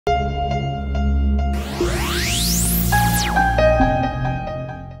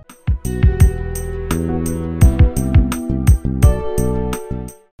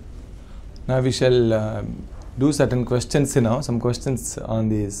Now we shall do certain questions now, some questions on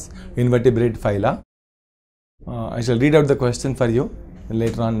these invertebrate phyla. I shall read out the question for you, and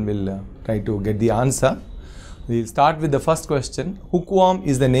later on we'll try to get the answer. We'll start with the first question. Hookworm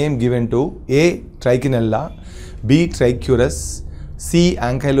is the name given to A. Trichinella, B. Trichurus, C.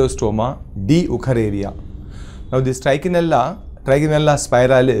 Ankylostoma, D. Eukaryaria. Now this Trichinella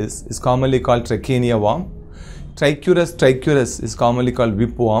spiralis is commonly called Trachania worm. Trichurus is commonly called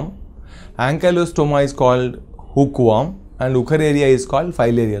whipworm. Ankylostoma is called hookworm, and Eukaryaria is called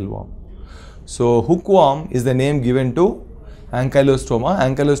filarial worm. So hookworm is the name given to Ankylostoma.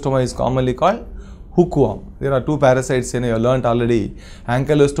 Ankylostoma is commonly called hookworm. There are two parasites you have learnt already.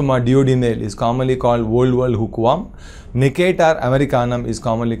 Ankylostoma duodenale is commonly called Old World hookworm. Necator americanum is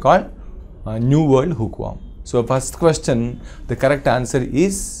commonly called New World hookworm. So first question, the correct answer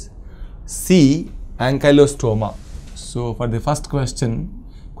is C. Ankylostoma. So for the first question,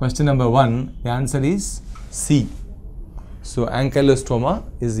 question number 1, the answer is C. So Ankylostoma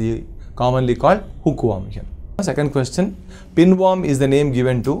is commonly called hookworm here. Second question, pinworm is the name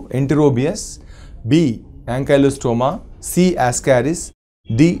given to Enterobius, B. Ankylostoma, C. Ascaris,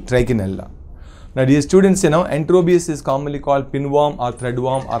 D. Trichinella. Now dear students, Enterobius is commonly called pinworm or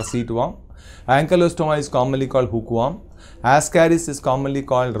threadworm or seatworm. Ankylostoma is commonly called hookworm. Ascaris is commonly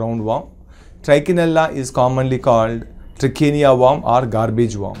called roundworm. Trichinella is commonly called Trichania worm or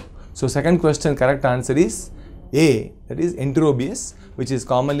garbage worm. So second question, correct answer is A, that is Enterobius, which is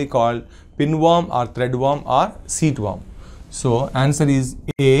commonly called pinworm or threadworm or seatworm. So answer is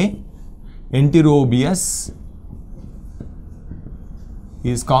A. Enterobius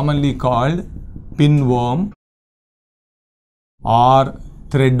is commonly called pinworm or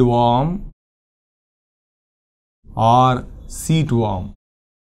threadworm or seatworm.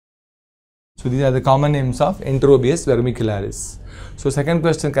 So these are the common names of Enterobius vermicularis. So second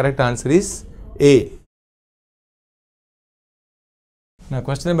question, correct answer is A. Now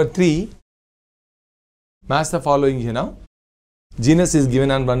question number 3, match the following here now. Genus is given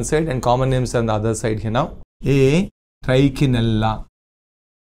on one side and common names on the other side here now. A. Trichinella.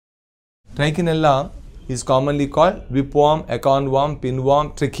 Trichinella is commonly called whipworm, acornworm,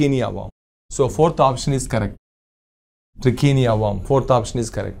 pinworm, Trichania worm. So fourth option is correct. Trichania worm, fourth option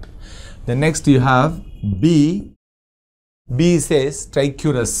is correct. The next you have B. B says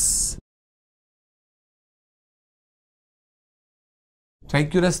Trichurus.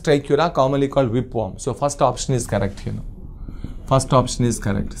 Trichura commonly called whipworm. So first option is correct here. First option is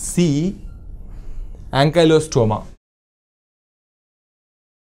correct. C. Ankylostoma.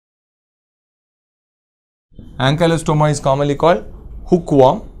 Ankylostoma is commonly called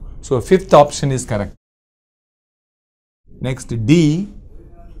hookworm. So fifth option is correct. Next D.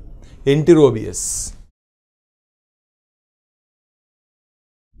 Enterobius.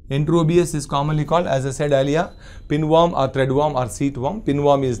 Enterobius is commonly called, as I said earlier, pinworm or threadworm or seatworm.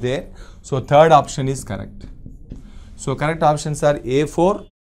 Pinworm is there. So third option is correct. So correct options are A4,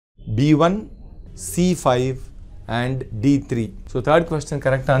 B1, C5 and D3. So third question,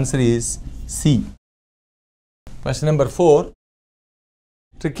 correct answer is C. Question number 4.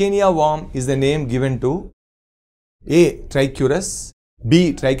 Trichania worm is the name given to A. Trichurus,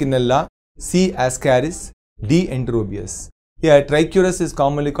 B. Trichinella, C. Ascaris, D. Enterobius. Here Trichurus is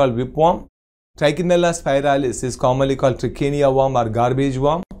commonly called whipworm. Trichinella spiralis is commonly called Trichania worm or garbage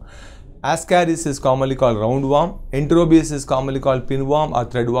worm. Ascaris is commonly called roundworm. Enterobius is commonly called pinworm or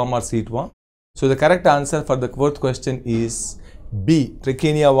threadworm or seatworm. So the correct answer for the fourth question is B.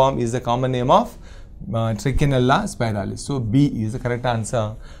 Trichania worm is the common name of Trichinella spiralis. So B is the correct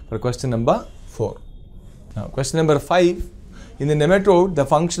answer for question number 4. Now question number 5. In the nematode, the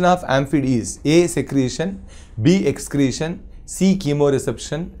function of amphid is A. Secretion, B. Excretion, C.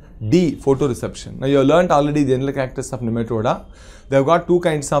 Chemoreception, D. Photoreception. Now you have learnt already the general characters of nematoda. They have got two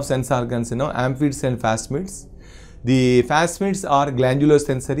kinds of sense organs, amphids and phasmids. The phasmids are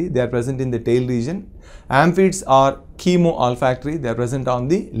glandulosensory, they are present in the tail region. Amphids are chemoolfactory, they are present on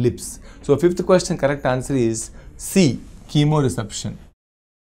the lips. So fifth question, correct answer is C. Chemoreception.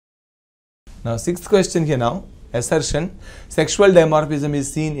 Now sixth question here now. Assertion, sexual dimorphism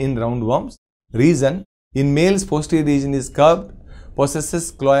is seen in roundworms. Reason, in males posterior region is curved,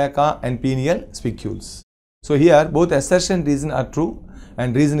 possesses cloaca and pineal spicules. So here both assertion and reason are true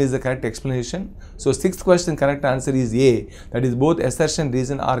and reason is the correct explanation. So sixth question, correct answer is A, that is both assertion and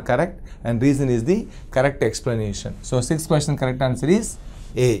reason are correct and reason is the correct explanation. So sixth question, correct answer is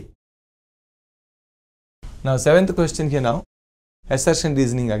A. Now seventh question here now. Assertion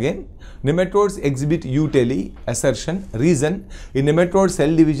reasoning again. Nematodes exhibit eutely. Assertion. Reason. In nematode,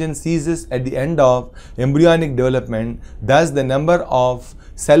 cell division ceases at the end of embryonic development. Thus, the number of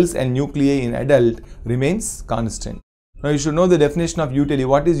cells and nuclei in adult remains constant. Now, you should know the definition of eutely.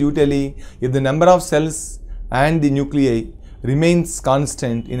 What is eutely? If the number of cells and the nuclei remains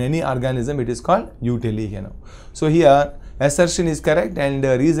constant in any organism, it is called eutely. So, here assertion is correct and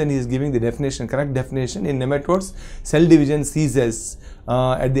reason is giving the definition, correct definition. In nematodes, cell division ceases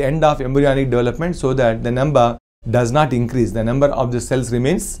at the end of embryonic development so that the number does not increase. The number of the cells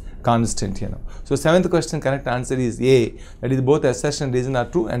remains constant. So, 7th question correct answer is A. That is both assertion and reason are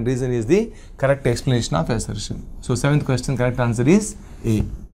true and reason is the correct explanation of assertion. So, 7th question correct answer is A.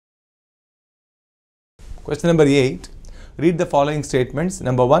 Question number 8. Read the following statements.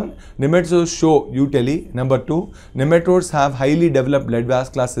 Number 1, nematodes show eutely. Number 2, nematodes have highly developed blood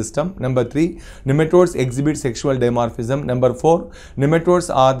vascular system. Number 3, nematodes exhibit sexual dimorphism. Number 4, nematodes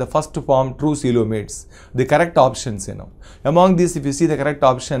are the first to form true coelomates. The correct options, Among these, if you see the correct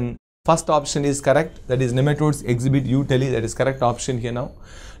option, first option is correct. That is nematodes exhibit eutely. That is correct option here now.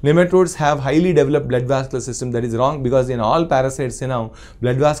 Nematodes have highly developed blood vascular system. That is wrong because in all parasites,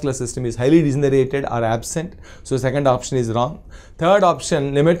 blood vascular system is highly degenerated or absent. So, second option is wrong. Third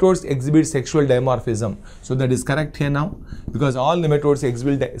option, nematodes exhibit sexual dimorphism. So, that is correct here now because all nematodes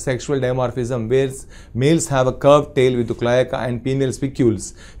exhibit sexual dimorphism, whereas males have a curved tail with the cloaca and penile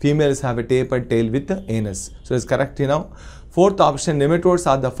spicules. Females have a tapered tail with the anus. So, it's correct here now. Fourth option, nematodes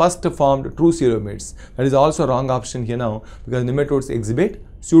are the first formed true coelomates. That is also wrong option here now because nematodes exhibit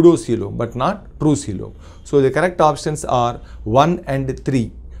pseudocoelom but not true coelom. So, the correct options are 1 and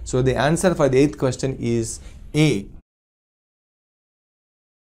 3. So, the answer for the 8th question is A.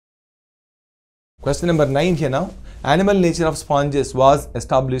 Question number 9 here now. Animal nature of sponges was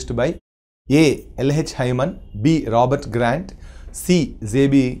established by A. L.H. Hyman, B. Robert Grant, C.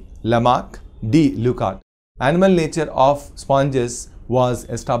 Z.B. Lamarck, D. Leuckart. Animal nature of sponges was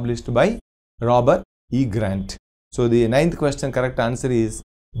established by Robert E. Grant. So, the 9th question correct answer is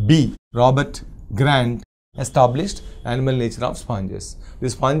B. Robert Grant established animal nature of sponges. The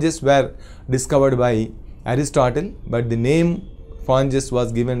sponges were discovered by Aristotle, but the name sponges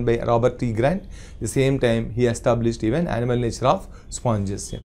was given by Robert E. Grant. The same time he established even animal nature of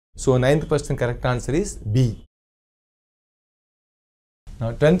sponges. So, 9th question correct answer is B.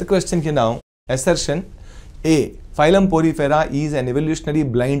 Now, 10th question here now. Assertion. A. Phylum Porifera is an evolutionary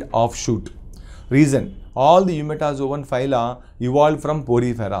blind offshoot. Reason. All the eumetazoan phyla evolved from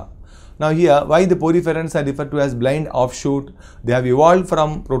Porifera. Now here, why the Poriferans are referred to as blind offshoot? They have evolved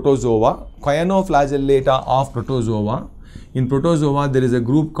from Protozoa, Cyanoflagellata of Protozoa. In Protozoa, there is a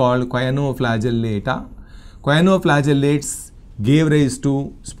group called Cyanoflagellata. Cyanoflagellates gave rise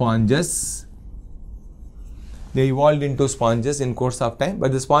to sponges. They evolved into sponges in course of time,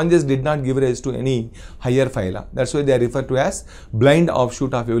 but the sponges did not give rise to any higher phyla. That's why they are referred to as blind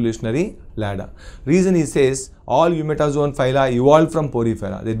offshoot of evolutionary ladder. Reason he says all eumetazoan phyla evolved from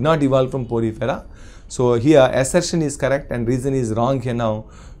Porifera. They did not evolve from Porifera. So here assertion is correct and reason is wrong here now.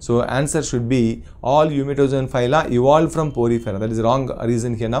 So answer should be all eumetazoan phyla evolved from Porifera. That is wrong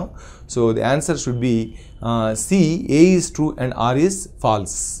reason here now. So the answer should be C. A is true and R is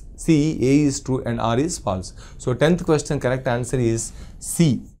false. C. A is true and R is false. So 10th question correct answer is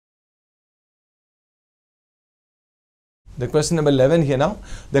C. The question number 11 here now.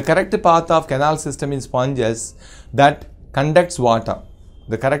 The correct path of canal system in sponges that conducts water.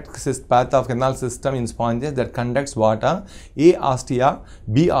 The correct path of canal system in sponges that conducts water. A. Ostia,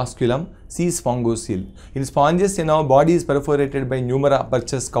 B. Osculum, C. Spongocele. In sponges, body is perforated by numerous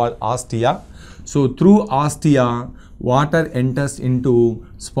apertures called ostia. So through ostia, water enters into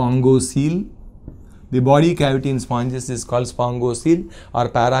spongocele. The body cavity in sponges is called spongocele or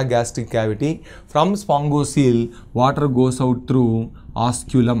paragastric cavity. From spongocele, water goes out through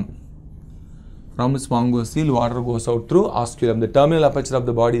osculum. From spongocele, water goes out through osculum. The terminal aperture of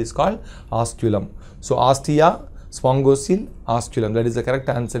the body is called osculum. So ostia, spongocele, osculum. That is the correct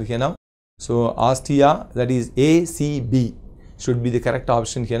answer here now. So ostia, that is A, C, B should be the correct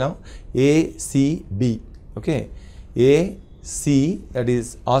option here now. A, C, B. Okay. A, C, that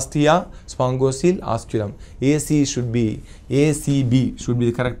is ostia, spongocele, osculum. A, C should be, A, C, B should be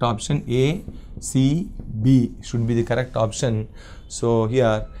the correct option. A, C, B should be the correct option. So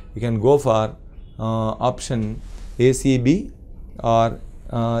here you can go for option A, C, B or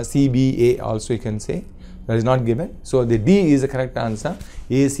C, B, A also you can say. That is not given. So the D is the correct answer.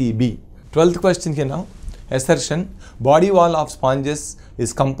 A, C, B. 12th question here now. Assertion. Body wall of sponges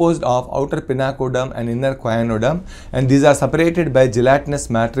is composed of outer pinacoderm and inner choanoderm, and these are separated by gelatinous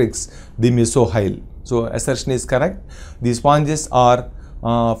matrix, the mesohyle. So assertion is correct. The sponges are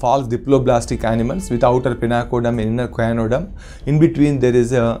false diploblastic animals with outer pinnacoderm and inner choanodem. In between there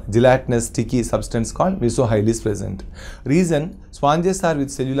is a gelatinous sticky substance called mesohyl is present. Reason, sponges are with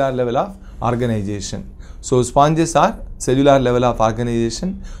cellular level of organization. So sponges are cellular level of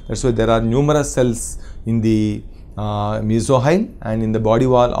organization. That's why there are numerous cells in the mesohyl and in the body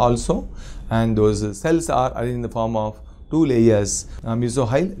wall also, and those cells are arranged in the form of two layers.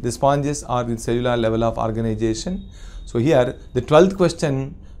 Mesohyl, the sponges are with cellular level of organization. So here the 12th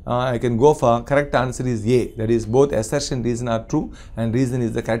question I can go for, correct answer is A, that is both assertion reason are true and reason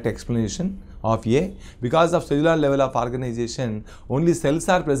is the correct explanation of A. Because of cellular level of organization, only cells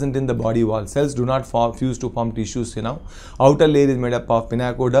are present in the body wall. Cells do not fuse to form tissues, Outer layer is made up of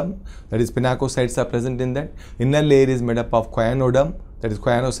pinnacoderm, that is pinnacocytes are present in that. Inner layer is made up of choanodem, that is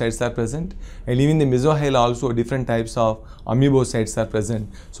choanocytes are present. And even the mesohyl also different types of amoebocytes are present.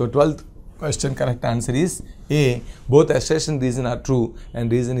 So 12th question correct answer is A. Both assertion reason are true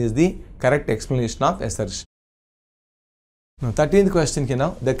and reason is the correct explanation of assertion. Now 13th question,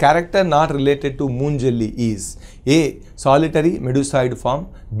 the character not related to moon jelly is A. Solitary medusoid form,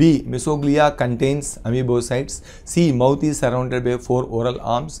 B. Mesoglia contains amoebocytes, C. Mouth is surrounded by 4 oral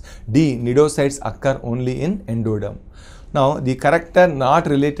arms, D. Nidocytes occur only in endoderm. Now the character not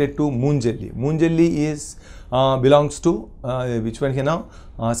related to moon jelly. Moon jelly is belongs to which one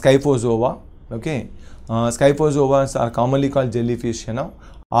Scyphozoa. Okay, Scyphozoas are commonly called jellyfish.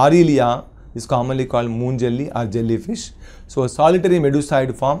 Aurelia is commonly called moon jelly or jellyfish. So solitary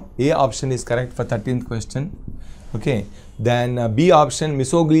medusoid form, A option is correct for 13th question. Okay, then B option,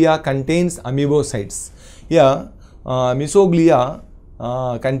 Mesoglia contains amoebocytes. Here Mesoglia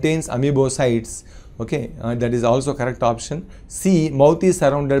contains amoebocytes. Okay, that is also correct option. C, mouth is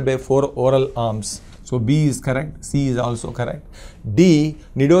surrounded by 4 oral arms. So B is correct, C is also correct. D,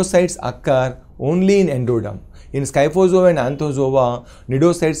 nidocytes occur only in endoderm. In Scyphozoa and Anthozoa,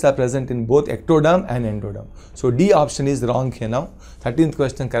 nidocytes are present in both ectoderm and endoderm. So D option is wrong here now. 13th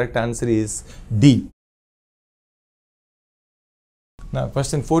question correct answer is D. Now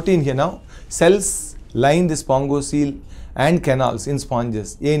question 14 here now. Cells line the spongocoel and canals in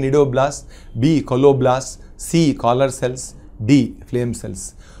sponges. A. Nidoblasts, B. Coloblasts, C. Collar cells, D. Flame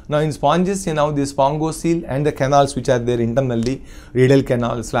cells. Now in sponges, the spongocoel and the canals which are there internally, radial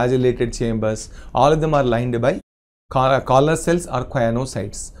canals, flagellated chambers, all of them are lined by collar cells or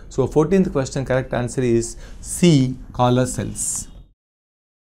choanocytes. So 14th question correct answer is C. Collar cells.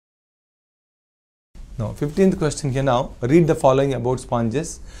 Now 15th question here now, read the following about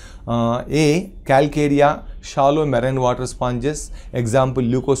sponges. A. Calcarea, shallow marine water sponges, example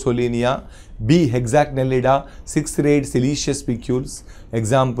Leucosolenia. B. Hexacnellida, 6-rayed siliceous spicules,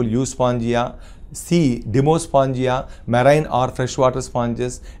 example Euspongia. C. Demospongia, marine or freshwater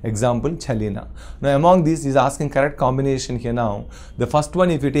sponges, example Chalina. Now among these is asking correct combination here now. The first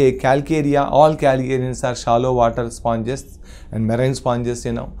one, if you take Calcarea, all Calcareans are shallow water sponges and marine sponges,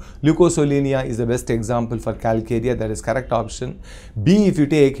 Leucosolenia is the best example for Calcarea, that is correct option. B, if you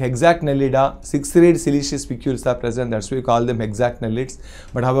take Hexacnellida, 6-rayed siliceous spicules are present, that's why we call them hexacnellids.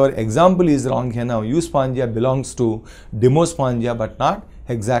 But however, example is wrong here now. Euspongia belongs to Demospongia but not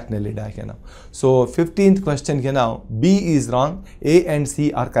Hexacnellida here now. So 15th question here now, B is wrong, A and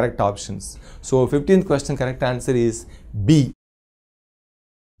C are correct options. So 15th question correct answer is B,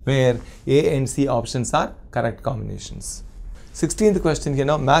 where A and C options are correct combinations. 16th question here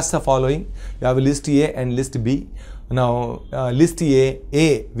now, match the following. You have list A and list B. Now list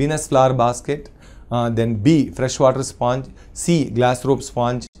A, Venus flower basket, then B, freshwater sponge, C, glass rope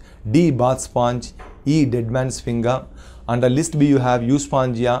sponge, D, bath sponge, E, dead man's finger. Under list B you have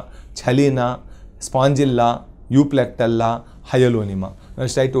Euspongia, Chalina, Spongilla, Euplectella, Hyalonema.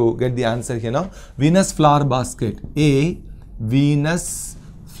 Let's try to get the answer here now. Venus flower basket. A, Venus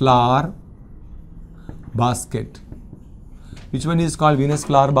flower basket. Which one is called Venus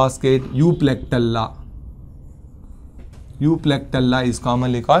flower basket? Euplectella. Euplectella is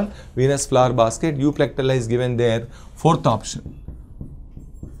commonly called Venus flower basket. Euplectella is given there. Fourth option.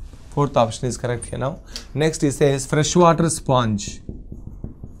 Fourth option is correct here now. Next it says freshwater sponge.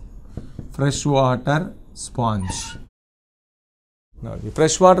 Freshwater sponge. Now the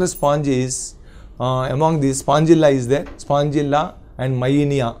freshwater sponge is among these Spongilla is there. Spongilla and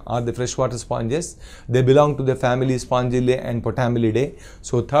Myenia are the freshwater sponges. They belong to the family Spongillae and Potamelidae.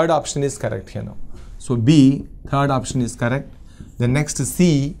 So third option is correct here now. So B, third option is correct. The next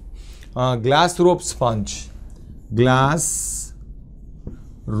C, glass rope sponge. Glass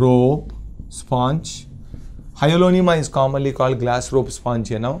rope sponge. Hyalonema is commonly called glass rope sponge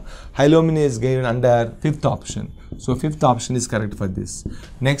here now. Hyalonema is given under fifth option. So fifth option is correct for this.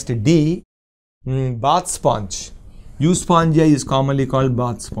 Next D, Bath sponge. Euspongia is commonly called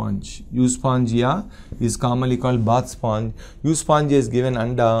bath sponge. Euspongia is commonly called bath sponge. Euspongia is given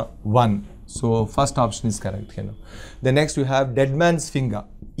under 1. So first option is correct. The next we have dead man's finger.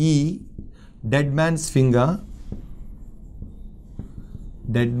 E. Dead man's finger.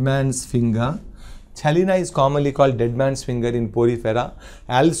 Dead man's finger. Chalina is commonly called dead man's finger in Porifera.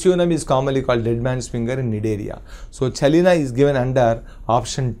 Alcyonum is commonly called dead man's finger in Nidaria. So Chalina is given under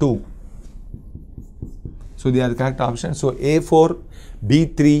option 2. So they are the correct options. So A4,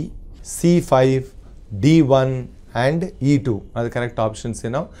 B3, C5, D1 and E2 are the correct options.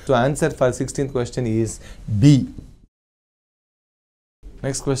 So answer for 16th question is B.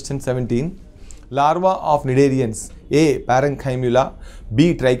 Next question 17. Larva of Nidarians. A. Parenchyma,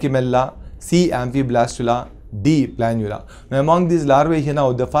 B. Trichomella, C. Amphiblastula, D. Planula. Now among these larvae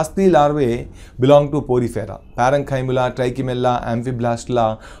the first 3 larvae belong to Porifera. Parenchyma, Trichomella,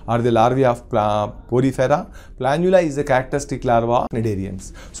 Amphiblastula are the larvae of Porifera. Planula is the characteristic larva of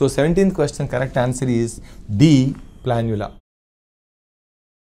Nidarians. So 17th question correct answer is D. Planula.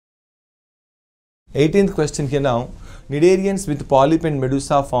 18th question Nidarians with polyp and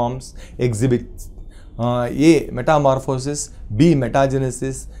medusa forms exhibit A. Metamorphosis, B.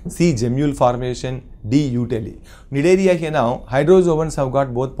 Metagenesis, C. Gemule formation, D. Utili. Nidaria hydrozoans have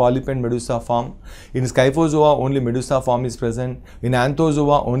got both polyp and medusa form. In Scyphozoa only medusa form is present. In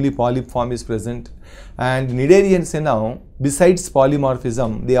Anthozoa only polyp form is present. And Nidarians besides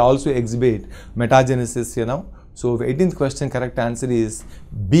polymorphism they also exhibit metagenesis. So 18th question correct answer is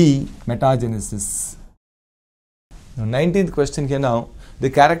B. Metagenesis. Now 19th question the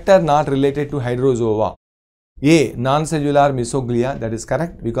character not related to hydrozoa. A. Non-cellular mesoglia, that is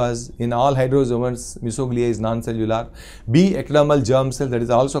correct because in all hydrozoans mesoglia is non-cellular. B. Ectodermal germ cell, that is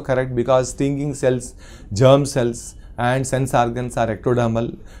also correct because stinging cells, germ cells and sense organs are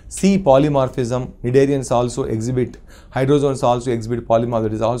ectodermal. C. Polymorphism, Nidarians also exhibit, hydrozoans also exhibit polymorphism,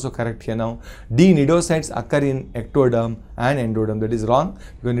 that is also correct here now. D. Nidocytes occur in ectoderm and endoderm, that is wrong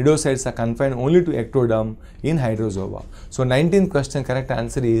because nidocytes are confined only to ectoderm in hydrozoa. So 19th question correct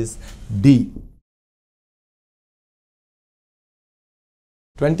answer is D.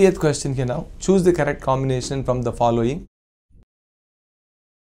 20th question choose the correct combination from the following.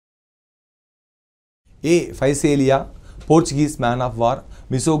 A. Physalia, Portuguese man of war,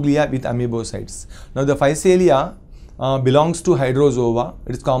 mesoglia with amoebocytes. Now the Physalia belongs to hydrozoa.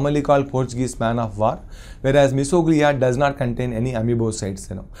 It is commonly called Portuguese man of war, whereas mesoglia does not contain any amoebocytes.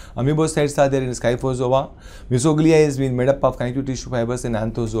 Amoebocytes are there in Scyphozoa. Mesoglia is being made up of connective tissue fibers in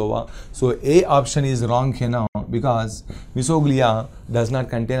Anthozoa. So A option is wrong because mesoglia does not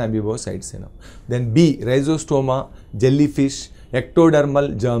contain amoebocytes. Then B. Rhizostoma, jellyfish,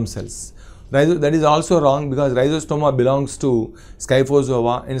 ectodermal germ cells. That is also wrong because rhizostoma belongs to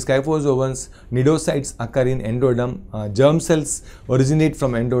Scyphozoa. In Scyphozoans, nidocytes occur in endoderm. Germ cells originate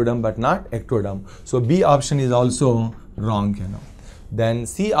from endoderm but not ectoderm. So B option is also wrong. Then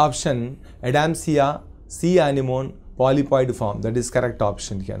C option, Adamsia, C anemone, polypoid form. That is correct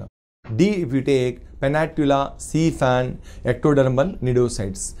option. D if you take Pennatula, C fan, ectodermal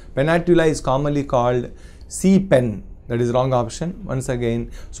nidocytes. Pennatula is commonly called C pen. That is wrong option once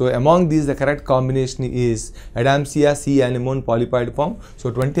again. So among these the correct combination is Adamsia, C anemone, polypoid form. So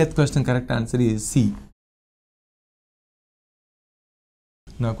 20th question correct answer is C.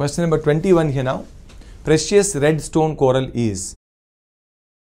 Now question number 21 here now. Precious red stone coral is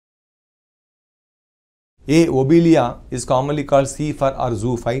A. Obelia is commonly called sea fur or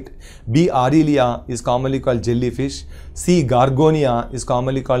zoophyte. B. Aurelia is commonly called jellyfish. C. Gorgonia is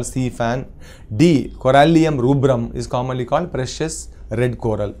commonly called sea fan. D. Corallium rubrum is commonly called precious red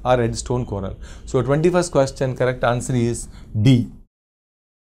coral or red stone coral. So 21st question correct answer is D.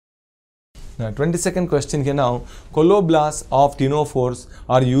 Now 22nd question here now. Coloblasts of ctenophores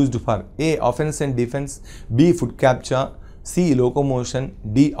are used for A. Offense and defense. B. Food capture. C. Locomotion.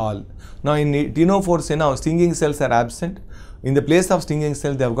 D. All. Now in ctenophores stinging cells are absent. In the place of stinging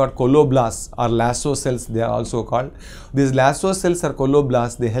cells they have got coloblasts or lasso cells they are also called. These lasso cells or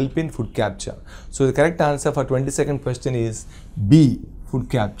coloblasts they help in food capture. So the correct answer for 22nd question is B. Food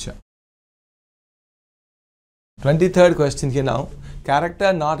capture. 23rd question here now.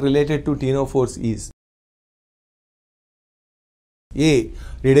 Character not related to ctenophores is A.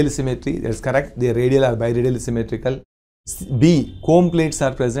 Radial symmetry, that is correct. They are radial or biradial symmetrical. B. Comb plates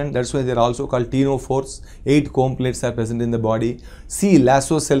are present, that's why they are also called ctenophores. 8 comb plates are present in the body. C.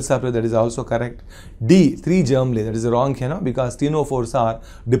 Lasso cells are present, that is also correct. D. 3 germ layers, that is wrong because ctenophores are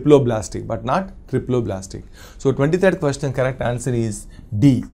diploblastic but not triploblastic. So 23rd question correct answer is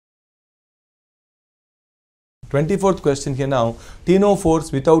D. 24th question here now.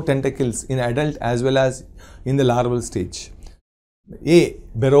 Ctenophores without tentacles in adult as well as in the larval stage. A.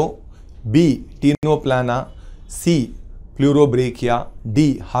 Bero, B. Ctenoplana, C. Pleurobrachia,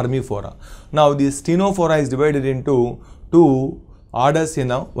 D. Harmifora. Now this Ctenophora is divided into two orders here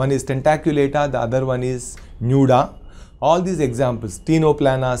now. One is Tentaculata, the other one is Nuda. All these examples,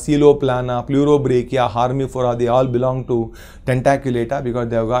 Ctenoplana, Coeloplana, Pleurobrachia, Harmifora, they all belong to Tentaculata because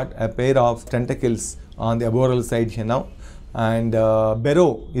they have got a pair of tentacles on the aboral side here now. And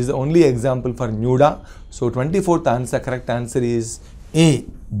Bero is the only example for Nuda. So 24th answer, correct answer is A.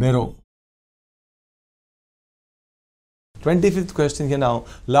 Bero. 25th question here now.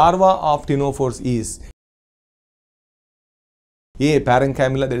 Larva of ctenophores is A.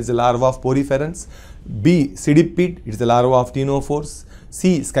 Parenchyma, that is the larva of poriferans. B. Cidipede, it is the larva of ctenophores.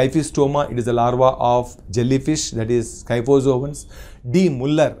 C. Scyphistoma, it is the larva of jellyfish, that is Scyphosovans. D.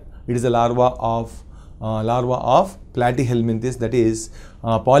 Muller, it is the larva of Platyhelminthes, that is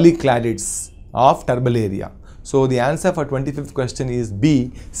polycladids of Turbularia. So the answer for 25th question is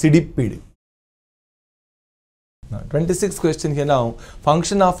B. Cidipede. Now, 26th question here now.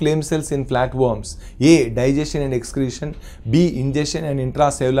 Function of flame cells in flatworms. A. Digestion and excretion. B. Ingestion and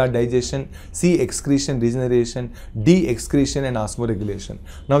intracellular digestion. C. Excretion, regeneration. D. Excretion and osmoregulation.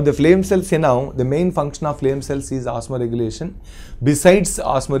 Now the flame cells here now, the main function of flame cells is osmoregulation. Besides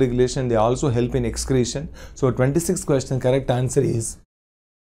osmoregulation, they also help in excretion. So 26th question, correct answer is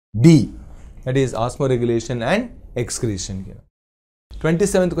D. That is osmoregulation and excretion here.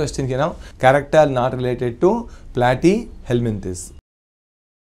 27th question here now. Character not related to Platyhelminthes.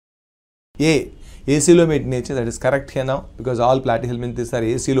 A. Acoelomate nature, that is correct here now because all Platyhelminthes are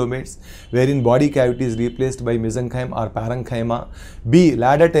acoelomates wherein body cavity is replaced by mesenchyme or parenchyma. B.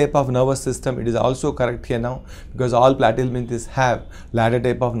 Ladder type of nervous system, it is also correct here now because all Platyhelminthes have ladder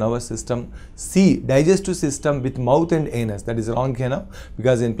type of nervous system. C. Digestive system with mouth and anus, that is wrong here now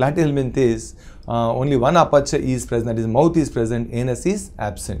because in Platyhelminthes only one aperture is present, that is mouth is present, anus is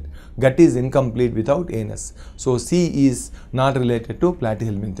absent. Gut is incomplete without anus. So C is not related to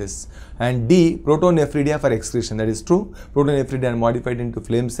Platyhelminthes. And D. Protonephridia for excretion, that is true. Protonephridia are modified into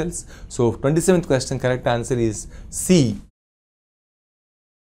flame cells. So 27th question, correct answer is C.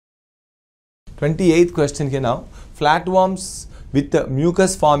 28th question here now. Flatworms with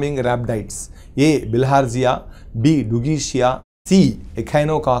mucus forming rhabdites. A. Bilharzia, B. Dugitia, C.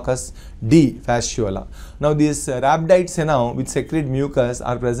 Echinococcus, D. Fasciola. Now these rhabdites now which secrete mucus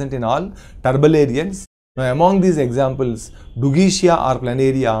are present in all turbularians. Now among these examples, Dugitia or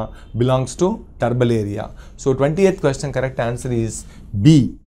planaria belongs to Turbularia. So 28th question, correct answer is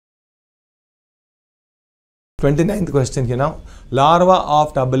B. 29th question here now. Larva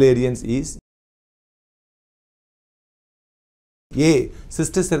of turbularians is A.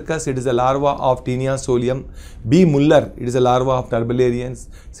 Cysticercus, it is a larva of Taenia solium. B. Muller, it is a larva of turbularians.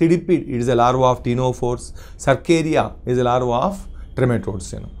 Cidipede, it is a larva of ctenophores. Cercaria is a larva of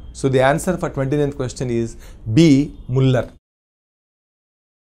trematodes. So the answer for 29th question is B. Muller.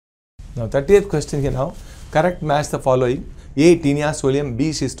 Now 30th question here now. Correct match the following. A. Taenia solium, B.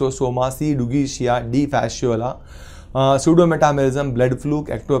 Schistosoma, C. Dugitia, D. Fasciola. Pseudometamerism, blood fluke,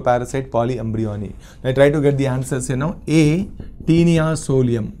 ectoparasite, polyembryony. I try to get the answers here now. A. Taenia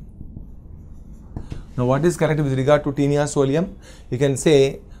solium. Now what is correct with regard to Taenia solium? You can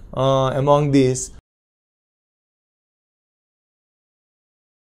say among these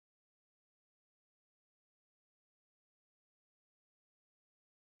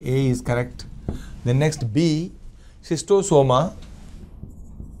A is correct. Then next B. Schistosoma.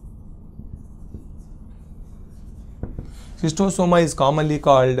 Schistosoma is commonly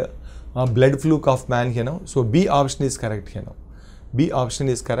called blood fluke of man here now. So B option is correct here now. B option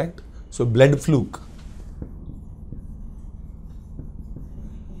is correct. So blood fluke.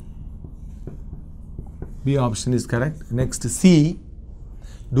 B option is correct. Next C.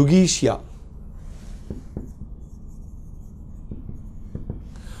 Dugitia.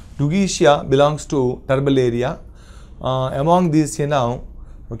 Dugitia belongs to Turbularia. Among these here now,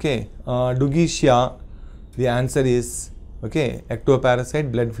 okay, Dugitia, the answer is okay,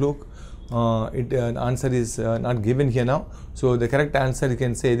 ectoparasite, blood fluke. Answer is not given here now. So the correct answer you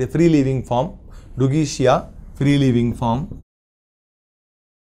can say the free living form. Dugitia, free living form.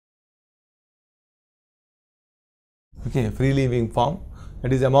 Okay, free living form.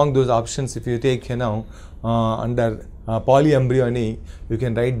 That is among those options. If you take here now under polyembryony, you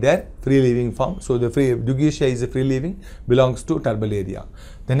can write there free living form. So the free Dugitia is a free living, belongs to Turbularia.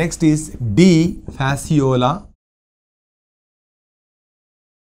 The next is D. Fasciola.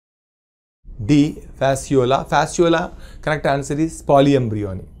 D. Fasciola. Fasciola, correct answer is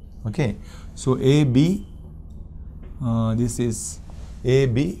polyembryony. Okay. So A, B, This is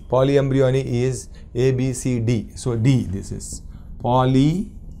AB. Polyembryony is A, B, C, D. So D, this is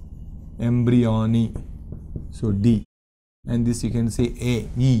polyembryony. So D. And this you can say A,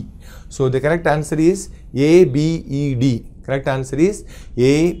 E. So the correct answer is A, B, E, D. Correct answer is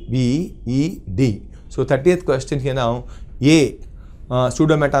A, B, E, D. So 30th question here now. A,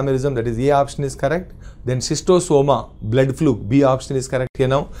 pseudometamerism, that is A option is correct. Then schistosoma, blood fluke, B option is correct here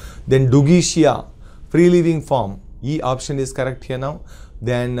now. Then Dugitia, free living form, E option is correct here now.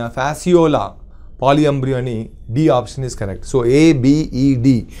 Then fasciola, polyembryony, D option is correct. So A, B, E,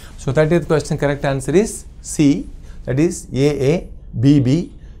 D. So 30th question correct answer is C, that is A, B,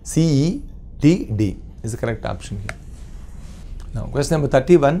 B, C, E, D, D is the correct option here. Now question number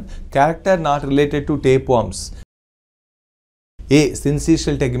 31, character not related to tapeworms. A,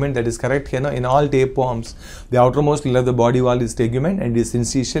 syncytial tegument, that is correct here now. In all tapeworms, the outermost layer of the body wall is tegument and is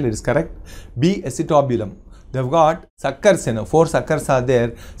syncytial, it is correct. B, acetobulum. They have got suckers, 4 suckers are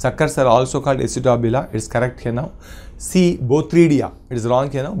there. Suckers are also called acetobula, it is correct here now. C, Bothridia, it is wrong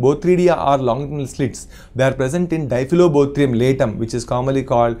here now. Bothridia are longitudinal slits. They are present in Diphyllobothrium latum, which is commonly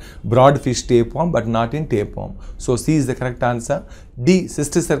called broadfish tapeworm, but not in tapeworm. So C is the correct answer. D,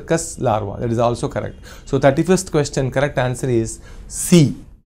 Cysticercus larva, that is also correct. So 31st question correct answer is C.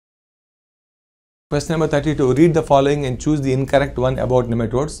 Question number 32, read the following and choose the incorrect one about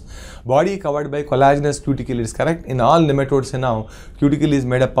nematodes. Body covered by collagenous cuticle, is correct. In all nematodes now, cuticle is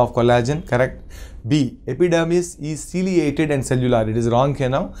made up of collagen, correct. B, epidermis is ciliated and cellular, it is wrong here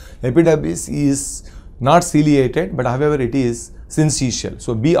now. Epidermis is not ciliated, but however it is syncytial.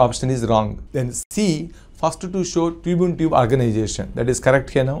 So B option is wrong. Then C, first to show tube-in-tube organization, that is correct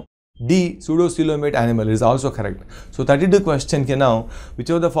here now. D, pseudocoelomate animal, is also correct. So 32 question here now,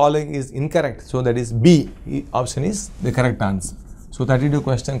 which of the following is incorrect? So that is B option is the correct answer. So 32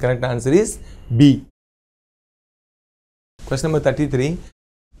 question correct answer is B. Question number 33,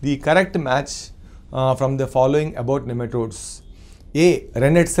 the correct match from the following about nematodes. A,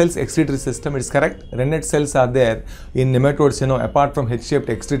 rennet cells excretory system, it is correct. Rennet cells are there in nematodes, apart from H-shaped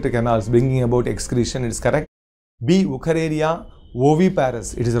excretory canals bringing about excretion, it is correct. B, Wuchereria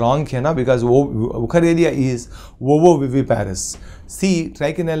oviparous, it is wrong here now because Wuchereria is ovoviviparous. C,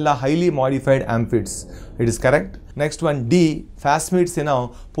 Trichinella highly modified amphids, it is correct. Next one, D, phasmids,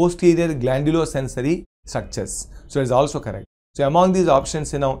 posterior glandulosensory structures, so it is also correct. So among these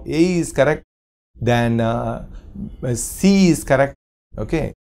options, A is correct, then C is correct,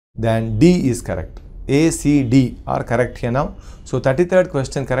 okay, then D is correct. A, C, D are correct here now. So 33rd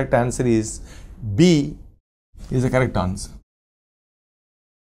question correct answer is B is the correct answer.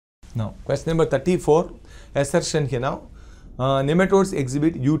 Now question number 34, assertion here now. Nematodes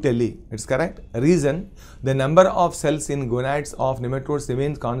exhibit eutely, it's correct. Reason, the number of cells in gonads of nematodes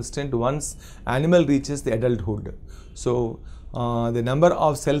remains constant once animal reaches the adulthood. So the number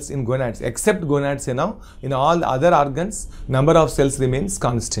of cells in gonads, except gonads, in all the other organs, number of cells remains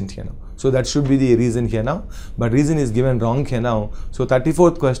constant here now. So that should be the reason here now, but reason is given wrong here now. So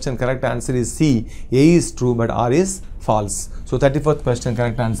 34th question correct answer is C. A is true but R is false. So 34th question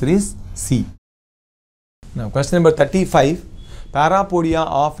correct answer is C. Now question number 35, parapodia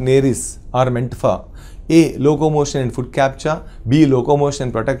of Nereis are meant for A, locomotion and food capture, B,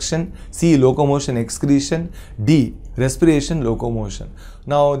 locomotion protection, C, locomotion excretion, D, respiration locomotion.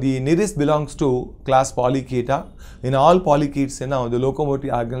 Now the Nereis belongs to class Polychaeta. In all polychaetes, the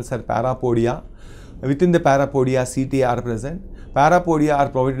locomotive organs are parapodia. Within the parapodia, CTA are present. Parapodia are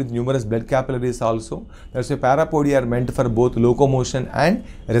provided with numerous blood capillaries also. That's why parapodia are meant for both locomotion and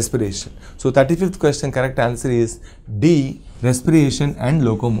respiration. So 35th question correct answer is D, respiration and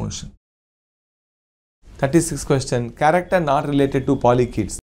locomotion. 36th question, character not related to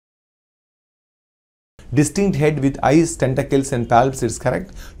polychaetes. Distinct head with eyes, tentacles and palps is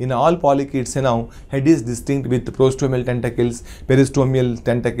correct. In all polychaetes, head is distinct with prostomial tentacles, peristomial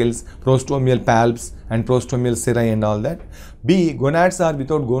tentacles, prostomial palps and prostomial cirri and all that. B, gonads are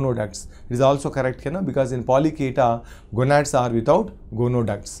without gonoducts. It is also correct here because in Polychaeta, gonads are without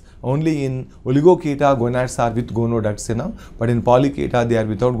gonoducts. Only in Oligochaeta, gonads are with gonoducts, but in Polychaeta, they are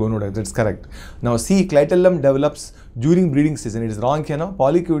without gonoducts. That's correct. Now C, clitellum develops during breeding season. It is wrong here now.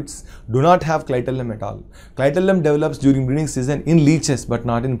 Polychaetes do not have clitellum at all. Clitellum develops during breeding season in leeches but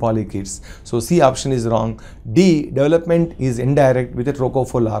not in polychaetes. So C option is wrong. D, development is indirect with a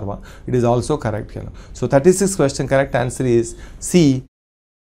trochophore larva. It is also correct here now. So 36th question correct answer is C.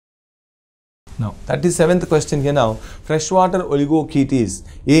 Now 37th question here now. Freshwater oligochaetes.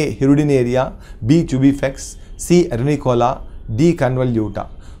 A, Hirudinaria, B, Tubifex, C, Renicola, D, Convoluta.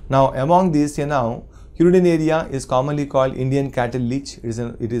 Now among these here now, Hirudinaria is commonly called Indian cattle leech.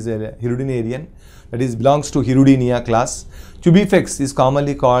 It is a Hirudinarian. that is belongs to Hirudinea class. Tubifex is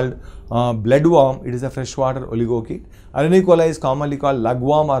commonly called bloodworm. It is a freshwater oligochaete. Arenicola is commonly called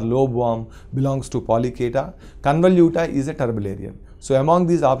lugworm or lobeworm, belongs to Polychaeta. Convoluta is a turbularian. So among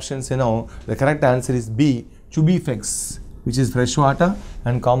these options, the correct answer is B, Tubifex, which is freshwater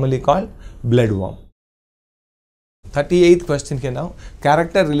and commonly called bloodworm. 38th question here now.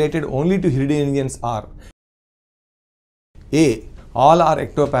 Character related only to Hirudinians are A, all are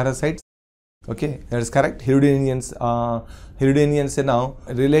ectoparasites. Okay, that is correct. Hirudinians now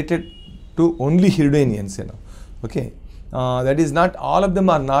related to only Hirudinians. Okay, that is not all of them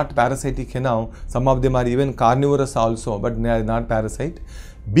are not parasitic. Some of them are even carnivorous also, but they are not parasite.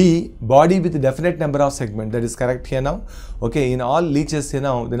 B, body with definite number of segments. That is correct here now. Okay, in all leeches, the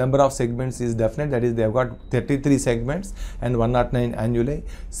number of segments is definite. That is, they have got 33 segments and 109 annuli.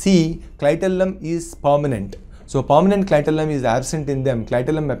 C, clitellum is permanent. So permanent clitellum is absent in them.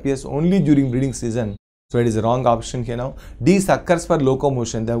 Clitellum appears only during breeding season. So it is a wrong option here now. D, suckers for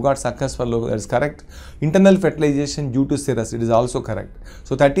locomotion. They have got suckers for locomotion. That is correct. Internal fertilization due to cirrus. It is also correct.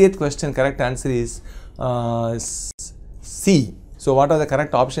 So 38th question, correct answer is C. So what are the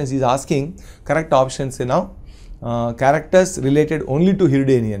correct options? He is asking correct options now. Characters related only to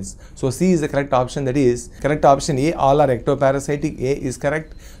Hirudinians. So C is the correct option. That is correct option A, all are ectoparasitic. A is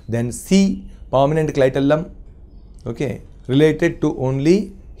correct. Then C, permanent clitellum. Okay, related to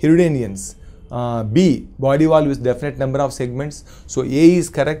only Hirudinians. B, body wall with definite number of segments. So A is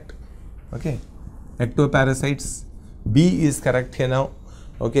correct. Okay, ectoparasites. B is correct here now.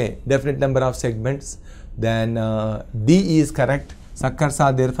 Okay, definite number of segments. Then D is correct. Suckers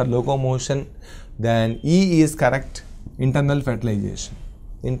are there for locomotion. Then E is correct. Internal fertilization.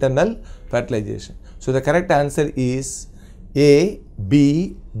 Internal fertilization. So the correct answer is A,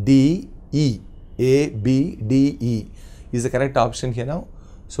 B, D, E. A, B, D, E is the correct option here now.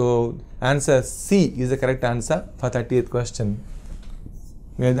 So answer C is the correct answer for 30th question,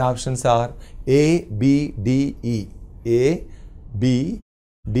 where the options are A, B, D, E. A, B,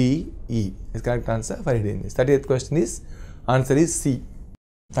 D, E is correct answer for Hirudinians. 30th question is answer is C.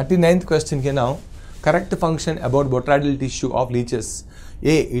 39th question here now. Correct function about botrytis tissue of leeches.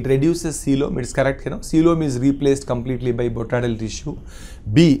 A, it reduces coelom. It is correct here now. Coelom is replaced completely by botrytis tissue.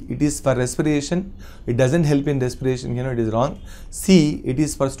 B, it is for respiration. It doesn't help in respiration. It is wrong. C, it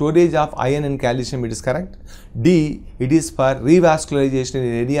is for storage of iron and calcium. It is correct. D, it is for revascularization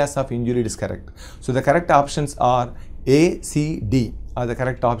in areas of injury. It is correct. So the correct options are A, C, D are the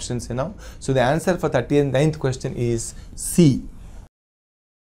correct options now. So the answer for 39th question is C.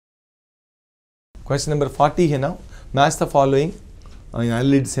 Question number 40 here now. Match the following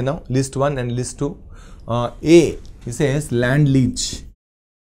annelids here now. List 1 and list 2. A, it says land leech.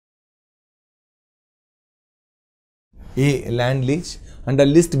 A, land leech. Under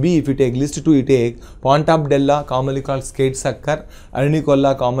list B, if you take list 2, you take Pontopdella, commonly called skate sucker,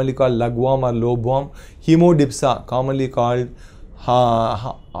 Arenicola, commonly called lugworm or lobeworm, Hemodipsa, commonly called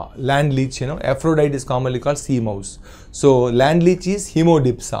land leech. Aphrodite is commonly called sea mouse. So land leech is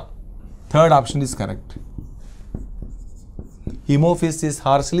Hemodipsa. Third option is correct. Hemophis is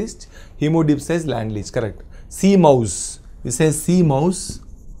horse leech. Hemodipsa is land leech. Correct. Sea mouse. It says sea mouse.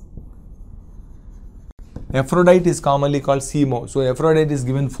 Aphrodite is commonly called sea mouse. So Aphrodite is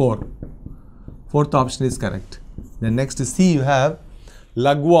given 4. Fourth option is correct. Then next C you have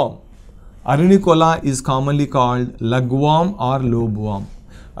lugworm. Arenicola is commonly called lugworm or lobeworm.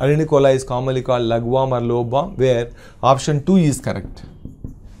 Arenicola is commonly called lugworm or lobeworm, where option 2 is correct.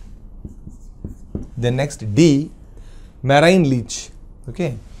 Then next D, marine leech.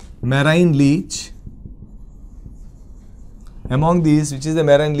 Okay, marine leech. Among these, which is the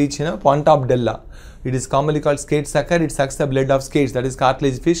marine leech? Pontopdella. It is commonly called skate sucker. It sucks the blood of skates, that is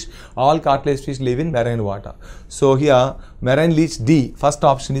cartilage fish. All cartilage fish live in marine water. So here marine leech D, first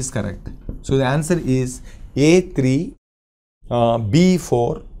option is correct. So the answer is A3,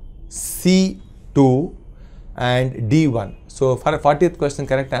 B4, C2 and D1. So for 40th question,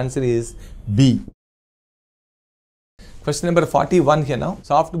 correct answer is B. Question number 41 here now.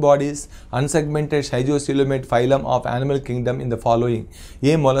 Soft bodies, unsegmented schizocilomate phylum of animal kingdom in the following: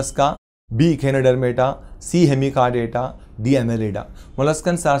 A, mollusca, B, Echinodermata, C, Hemichordata, D, Annelida.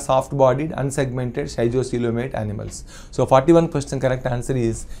 Molluscans are soft bodied, unsegmented schizocilomate animals. So 41 question, correct answer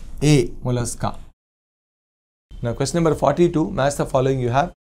is A, mollusca. Now question number 42, match the following. You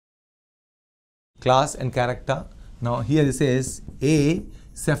have class and character. Now here it says A,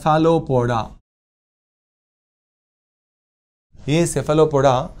 cephalopoda. A,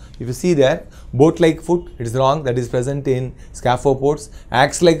 cephalopoda, if you see there, boat-like foot, it is wrong, that is present in scaphopods.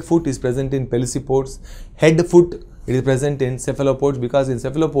 Axe-like foot is present in pelecypods. Head foot It is present in cephalopods because in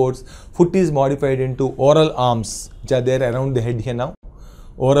cephalopods, foot is modified into oral arms which are there around the head here now.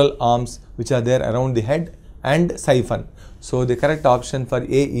 Oral arms which are there around the head and siphon. So the correct option for A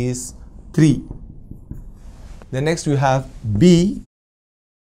is 3. The next we have B.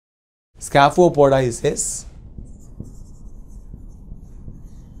 Scaphopoda is S.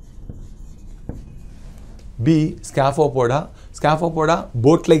 B. Scaphopoda. Scaphopoda,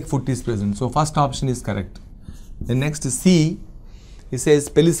 boat-like foot is present. So first option is correct. The next C, it says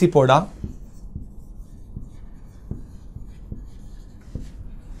Pelecypoda.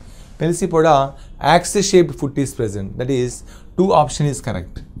 Pelecypoda, axe-shaped foot is present. That is, 2 option is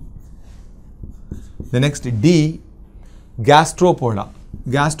correct. The next D, Gastropoda.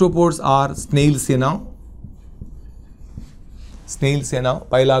 Gastropods are snails here now. Snails here now,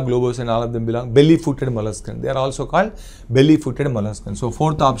 Phyla, Globus and all of them belong. Belly-footed molluscan. They are also called belly-footed molluscan. So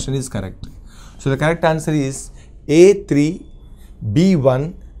 4th option is correct. So the correct answer is A3,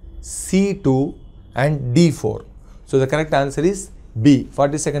 B1, C2 and D4. So the correct answer is B.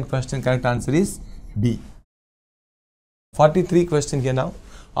 42nd question, correct answer is B. 43 question here now.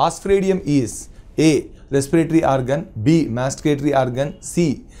 Osphradium is A. Respiratory organ, B. Masticatory organ,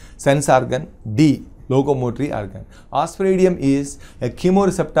 C. Sense organ, D. Locomotory organ. Osphradium is a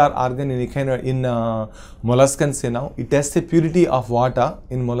chemoreceptor organ in molluscans here now. It tests the purity of water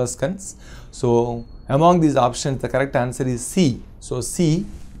in molluscans. So among these options, the correct answer is C. So C.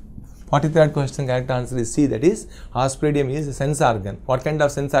 43rd question, correct answer is C. That is, Osphradium is a sense organ. What kind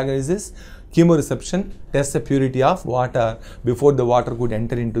of sense organ is this? Chemoreception tests the purity of water before the water could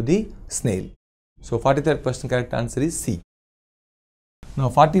enter into the snail. So 43rd question, correct answer is C. Now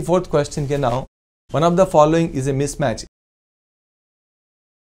 44th question here now. One of the following is a mismatch.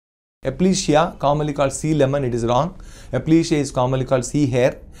 Aplysia, commonly called sea lemon, it is wrong. Aplysia is commonly called sea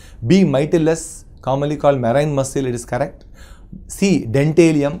hare. B. Mytilus, commonly called marine mussel, it is correct. C.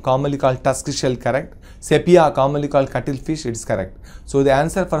 Dentalium, commonly called tusk shell, correct. Sepia, commonly called cuttlefish, it is correct. So the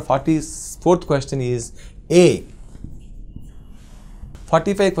answer for 44th question is A.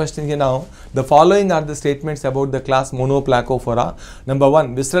 45 question here now. The following are the statements about the class Monoplacophora. Number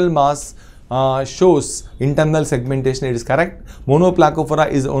 1, visceral mass shows internal segmentation, it is correct. Monoplacophora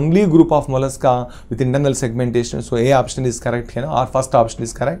is only group of mollusca with internal segmentation. So A option is correct here, or first option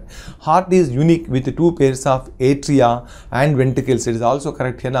is correct. Heart is unique with 2 pairs of atria and ventricles. It is also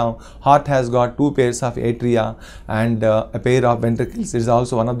correct here now. Heart has got 2 pairs of atria and a pair of ventricles. It is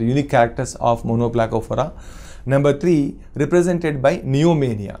also one of the unique characters of Monoplacophora. Number 3, represented by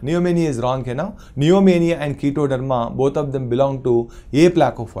neomania. Neomania is wrong here now. Neomania and Chaetoderma, both of them belong to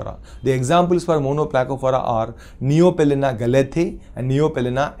Aplacophora. The examples for Monoplacophora are Neopelena galethe and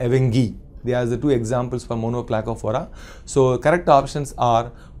Neopelena evengi. They are the 2 examples for Monoplacophora. So correct options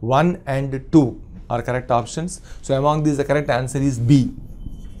are 1 and 2 are correct options. So among these, the correct answer is B.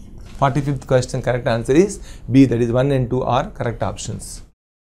 45th question, correct answer is B. That is 1 and 2 are correct options.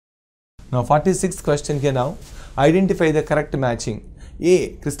 Now 46th question here now. Identify the correct matching. A.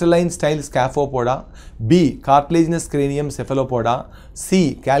 Crystalline style Scaphopoda. B. Cartilaginous cranium cephalopoda.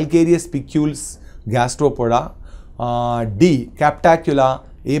 C. Calcareous spicules gastropoda. D. Captacula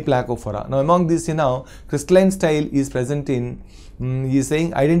Aplacophora. Now among these here now, crystalline style is present in, he is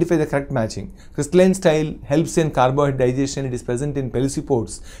saying identify the correct matching. Crystalline style helps in carbohydrate digestion. It is present in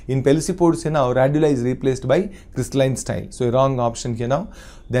pelecypods. In pelecypods here now, radula is replaced by crystalline style. So a wrong option here now.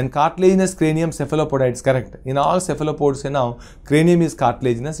 Then cartilaginous cranium cephalopoda, it's correct. In all cephalopods here now, cranium is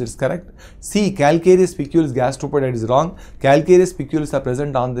cartilaginous, it's correct. C. Calcareous spicules gastropoda, it is wrong. Calcareous spicules are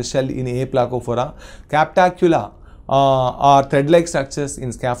present on the shell in Aplacophora. Captacula are thread-like structures in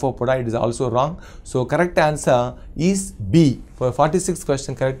Scaphopoda, it is also wrong. So correct answer is B. For 46th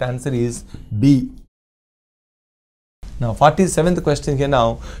question, correct answer is B. Now 47th question here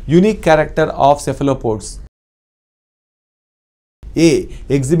now. Unique character of cephalopods. A.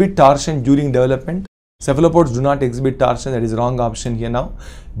 Exhibit torsion during development. Cephalopods do not exhibit torsion, that is wrong option here now.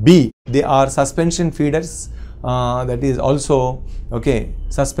 B. They are suspension feeders. That is also okay.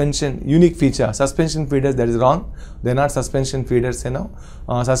 Suspension, unique feature. Suspension feeders, that is wrong. They are not suspension feeders here now.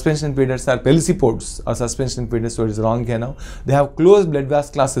 Suspension feeders are pelecypods or suspension feeders, so it is wrong here now. They have closed blood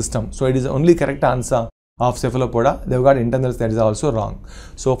vascular system, so it is the only correct answer of cephalopoda. They have got internals, that is also wrong.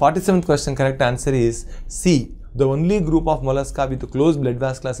 So 47th question, correct answer is C. The only group of mollusca with a closed blood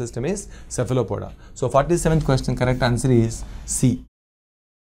vascular system is cephalopoda. So 47th question, correct answer is C.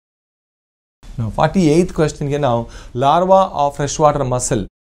 Now 48th question here now. Larva of freshwater mussel.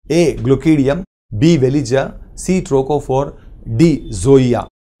 A. Glochidium. B. Veliger. C. Trochophore. D. Zoea.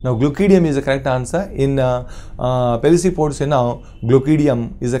 Now Glochidium is the correct answer. In pelecypods here now,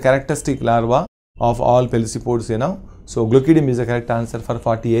 Glochidium is a characteristic larva of all pelecypods, you know. So Glochidium is the correct answer for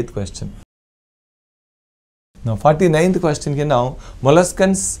 48th question. Now 49th question here now,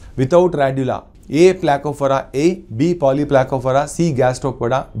 molluscans without radula. A. Placophora, A. B. Polyplacophora, C.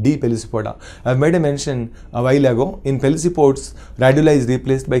 Gastropoda, D. Pelecypoda. I have made a mention a while ago. In pelecypods, radula is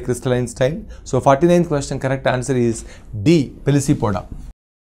replaced by crystalline style. So 49th question, correct answer is D. Pelecypoda.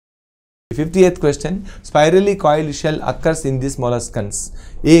 50th question, spirally coiled shell occurs in these molluscans.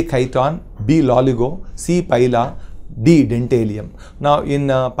 A. Chiton, B. Loligo, C. Phyla, D. Dentalium. Now in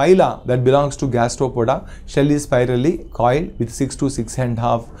Phyla, that belongs to Gastropoda, shell is spirally coiled with 6 to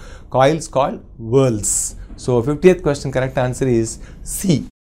 6.5 coils called whorls. So 50th question, correct answer is C.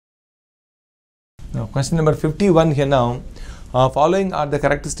 Now question number 51 here now. Following are the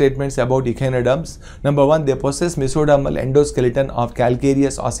correct statements about echinoderms. Number 1, they possess mesodermal endoskeleton of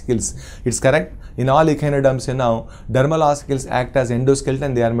calcareous ossicles. It's correct. In all echinoderms here now, dermal ossicles act as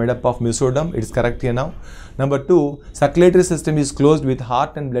endoskeleton. They are made up of mesoderm. It's correct here now. Number 2, circulatory system is closed with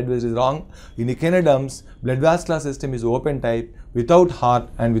heart and blood vessels. Is wrong. In echinoderms, blood vascular system is open type without heart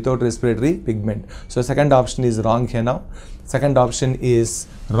and without respiratory pigment. So second option is wrong here now. Second option is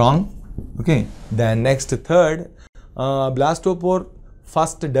wrong. Okay. Then next, third, blastopore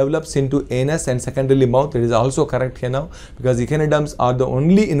first develops into anus and secondarily mouth. It is also correct here now, because echinoderms are the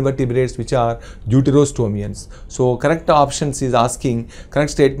only invertebrates which are deuterostomians. So correct options is asking,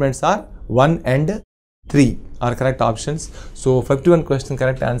 correct statements are 1 and 3 are correct options. So 51 question,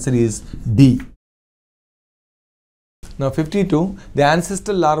 correct answer is D. Now 52, the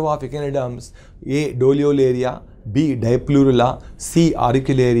ancestral larva of echinoderms, A. Doliolaria, B. Diplurula, C.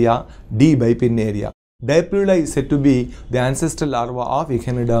 Auricularia, D. Bipinnaria. Diplurula is said to be the ancestral larva of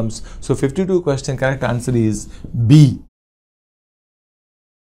echinoderms. So 52 question, correct answer is B.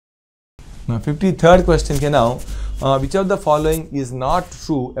 Now 53rd question here now, which of the following is not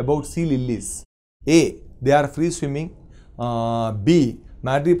true about sea lilies? A. They are free swimming. B.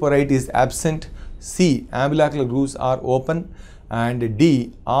 Madreporite is absent. C. Ambulacral grooves are open. And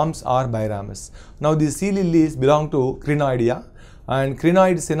D. Arms are biramous. Now these sea lilies belong to Crinoidea, and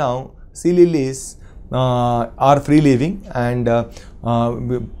crinoids, you know, sea lilies are free living, and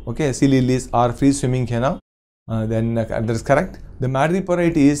okay, sea lilies are free swimming here now. Then that is correct. The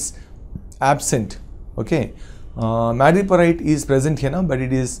Madreporite is absent. Okay, Madreporite is present here now, but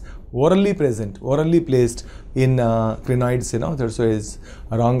it is orally present, orally placed in crinoids, you know. That so is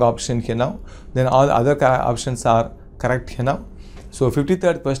a wrong option here now. Then all other options are correct here now. So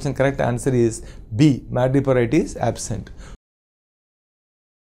 53rd question, correct answer is B. Madreporite is absent.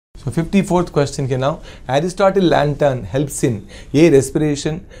 So 54th question here now, Aristotle lantern helps in A.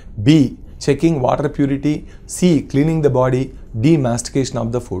 Respiration, B. Checking water purity, C. Cleaning the body, D. Mastication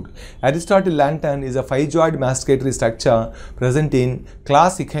of the food. Aristotle lantern is a 5-jointed masticatory structure present in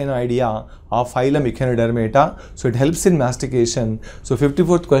class Echinoidea of phylum Echinodermata. So it helps in mastication. So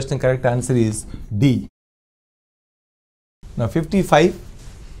 54th question, correct answer is D. Now 55,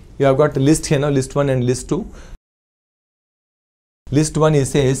 you have got a list here now, list 1 and list 2. List 1 it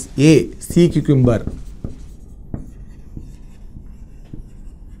says A. Sea cucumber.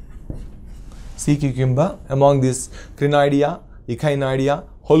 Sea cucumber among this Crinoidea, Echinoidea,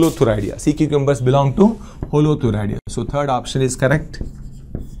 Holothuriidea. Sea cucumbers belong to Holothuriidea. So third option is correct.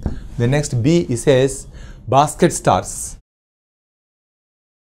 The next B it says basket stars.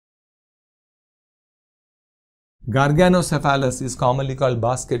 Garganocephalus is commonly called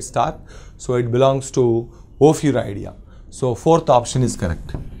basket star. So it belongs to Ophiuroidea. So fourth option is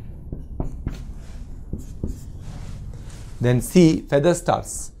correct. Then C. Feather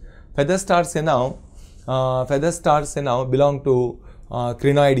stars. Feather stars now belong to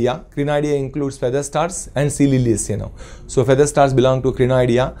Crinoidea. Crinoidea includes feather stars and sea lilies, you know. So feather stars belong to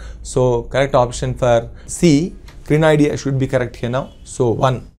Crinoidea. So correct option for C. Crinoidea should be correct here now. So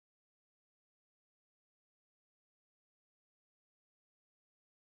 1.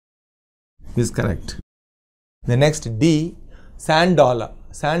 Is correct. The next D. Sand dollar.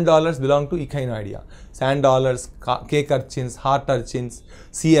 Sand dollars belong to Echinoidea. Sand dollars, cake urchins, heart urchins,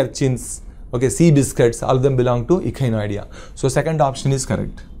 sea urchins, okay, sea biscuits, all of them belong to Echinoidea. So second option is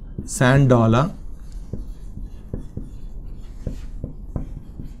correct. Sand dollar.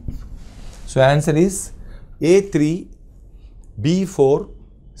 So answer is A3, B4,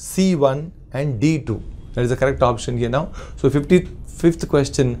 C1 and D2. That is the correct option here now. So 55th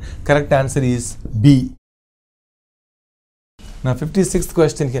question, correct answer is B. Now 56th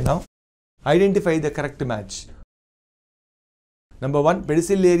question here now. Identify the correct match. Number 1,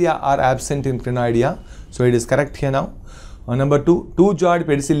 pedicellariae are absent in Crinoidea. So it is correct here now. Number 2, 2-jointed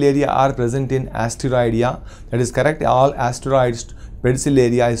pedicellariae are present in Asteroidea. That is correct. All asteroids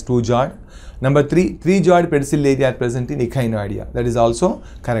pedicellariae is 2-jointed. Number 3, 3-jawed pedicellariae are present in Echinoidea. That is also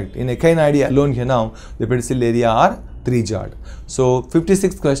correct. In Echinoidea alone here now, the pedicellariae are 3-jawed. So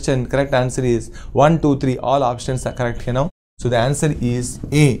 56th question, correct answer is 1, 2, 3. All options are correct here now. So the answer is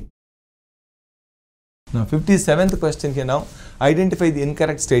A. Now 57th question here now, identify the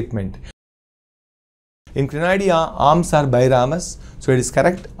incorrect statement. In Crinidia, arms are biramous, so it is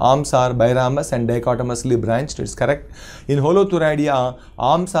correct. Arms are biramous and dichotomously branched, it is correct. In Holothuridia,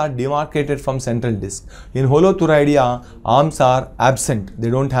 arms are demarcated from central disc. In Holothuridia, arms are absent, they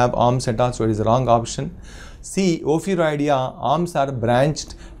don't have arms at all, so it is the wrong option. C. Ophiuroidea, arms are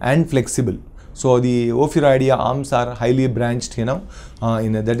branched and flexible. So the Ophiuroidea arms are highly branched, you know,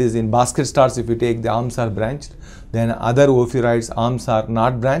 that is in basket stars. If you take, the arms are branched. Then other Ophiuroids arms are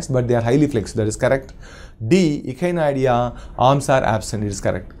not branched, but they are highly flexible. That is correct. D. Echinoidea arms are absent. It is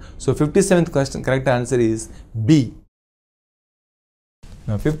correct. So 57th question, correct answer is B.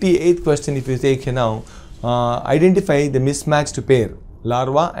 Now 58th question, if you take here now, identify the mismatched pair,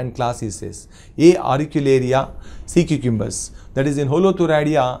 larva and class, he says. A. Auricularia, C. Cucumbers. That is in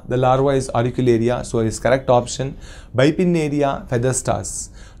Holothuridia, the larva is Auricularia, so it is correct option. Bipinnaria, feather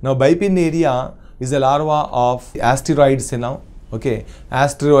stars. Now Bipinnaria is a larva of asteroids, you know. Okay,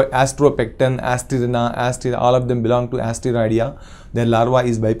 Astropecten, Asterina, all of them belong to Asteroidea. Their larva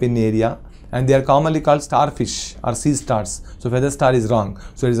is Bipinnaria and they are commonly called starfish or sea stars. So feather star is wrong.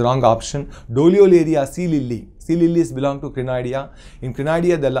 So it is the wrong option. Doliolaria, sea lily. Sea lilies belong to Crinidia. In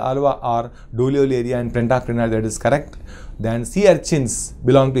Crinidia, the larvae are Doliolaria and Pentacrinidia. That is correct. Then sea urchins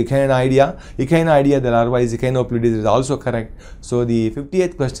belong to Echinoidea. Echinoidea, the larva is Echinoplides. Is also correct. So the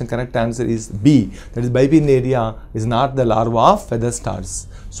 58th question, correct answer is B. That is Bipinnaria is not the larva of feather stars.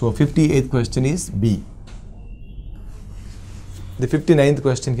 So 58th question is B. The 59th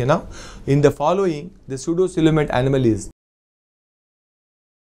question here now. In the following, the pseudocoelomate animal is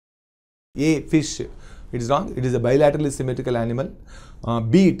A. Fish. It is wrong. It is a bilaterally symmetrical animal.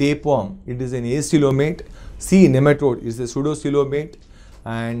 B. Tapeworm. It is an acoelomate. C. Nematode. It is a pseudocoelomate.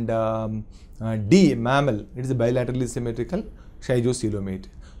 And D. Mammal. It is a bilaterally symmetrical schizocoelomate.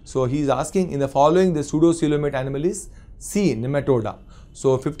 So he is asking, in the following, the pseudocoelomate animal is C. Nematoda.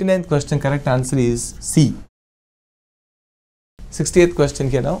 So 59th question, correct answer is C. 60th question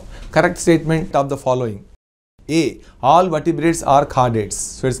here now. Correct statement of the following. A. All vertebrates are chordates.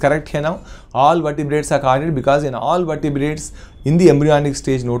 So it's correct here now. All vertebrates are chordate because in all vertebrates in the embryonic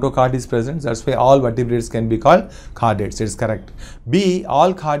stage notochord is present. That's why all vertebrates can be called chordates. It's correct. B.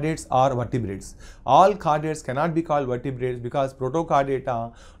 All chordates are vertebrates. All chordates cannot be called vertebrates because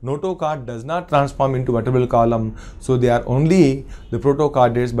protochordata, notochord does not transform into vertebral column. So they are only the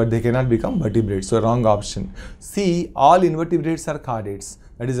protochordates, but they cannot become vertebrates. So wrong option. C. All invertebrates are chordates.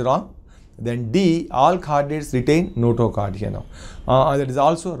 That is wrong. Then D. All chordates retain notochord here now. That is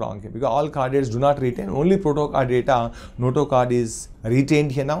also wrong here because all chordates do not retain, only protochordata notochord is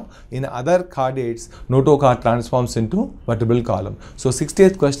retained here now. In other chordates, notochord transforms into vertebral column. So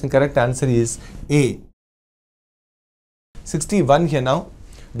 60th question, correct answer is A. 61 here now.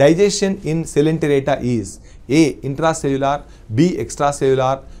 Digestion in Coelenterata is A. Intracellular, B.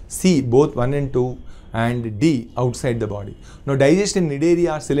 Extracellular, C. Both 1 and 2. And D. Outside the body. Now digestion in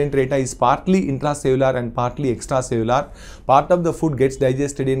Cnidaria or Coelenterata is partly intracellular and partly extracellular. Part of the food gets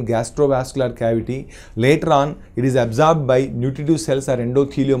digested in gastrovascular cavity. Later on, it is absorbed by nutritive cells or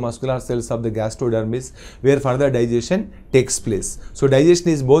endothelial-muscular cells of the gastrodermis, where further digestion takes place. So digestion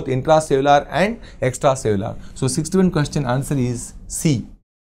is both intracellular and extracellular. So 61 question answer is C.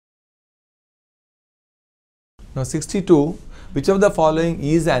 Now 62. Which of the following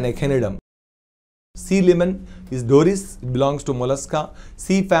is an echinidum? C. lemon is Doris, it belongs to Mollusca.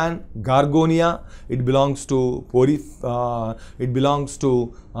 C. fan, Gorgonia, it belongs to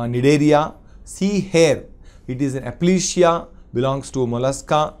Cnidaria. C. hare, it is an Aplysia, belongs to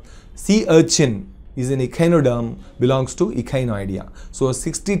Mollusca. C. urchin is an echinoderm, belongs to Echinoidea. So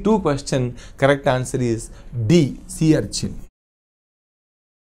 62 question, correct answer is D. C. urchin.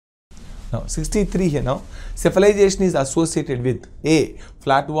 Now 63 here now. Cephalization is associated with A.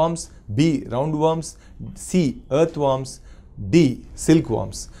 flatworms, B. roundworms, C. earthworms, D.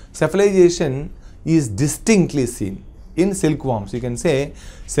 silkworms. Cephalization is distinctly seen in silkworms. You can say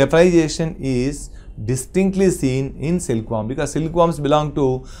cephalization is distinctly seen in silkworm because silkworms belong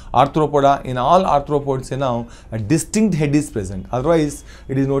to arthropoda. In all arthropods now a distinct head is present. Otherwise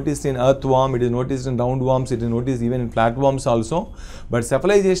it is noticed in earthworm, it is noticed in roundworms, it is noticed even in flatworms also. But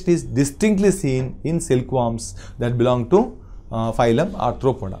cephalization is distinctly seen in silkworms that belong to phylum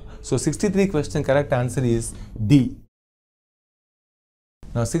Arthropoda. So 63 question, correct answer is D.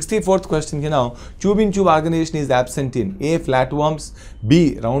 Now 64th question here now. Tube in tube organization is absent in A. flatworms,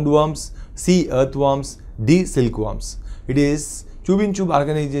 B. roundworms, C. Earthworms, D. Silkworms. It is tube-in-tube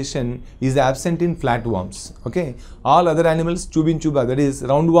organization is absent in flatworms. Okay, all other animals tube-in-tube, that is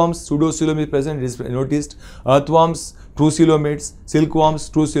roundworms, pseudocoelomates present, is noticed. Earthworms, true coelomates, silkworms,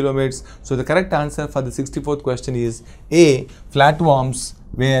 true coelomates. So the correct answer for the 64th question is A. Flatworms,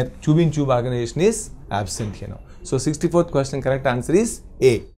 where tube-in-tube organization is absent here. So 64th question correct answer is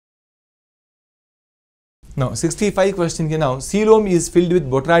A. Now 65 question here now. Coelom is filled with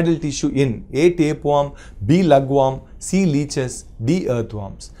botryoidal tissue in A. tapeworm, B. lugworm, C. leeches, D.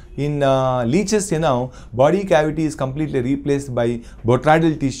 earthworms. In leeches here now, body cavity is completely replaced by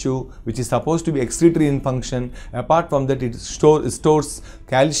botryoidal tissue, which is supposed to be excretory in function. Apart from that, it stores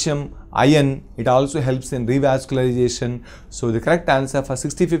calcium, iron. It also helps in revascularization. So the correct answer for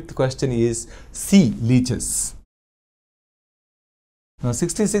 65th question is C. leeches. Now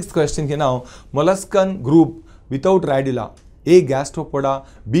 66th question here now. Molluscan group without radula. A. gastropoda,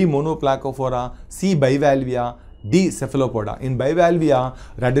 B. monoplacophora, C. bivalvia, D. cephalopoda. In bivalvia,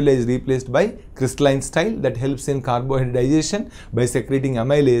 radula is replaced by crystalline style that helps in carbohydrate digestion by secreting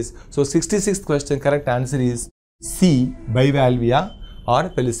amylase. So 66th question correct answer is C. bivalvia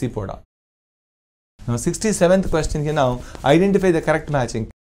or pellicopoda. Now 67th question here now. Identify the correct matching.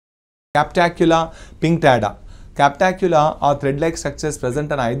 Captacula pinctada. Captacula are thread-like structures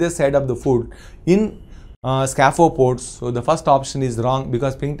present on either side of the foot in scaphopods. So the first option is wrong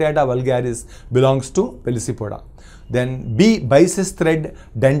because Pinctada vulgaris belongs to Pellicopoda. Then B. Bises thread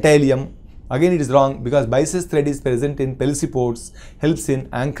dentalium. Again it is wrong because bises thread is present in Pellicopods, helps in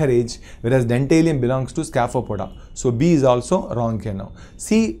anchorage, whereas dentalium belongs to Scaphopoda. So B is also wrong here now.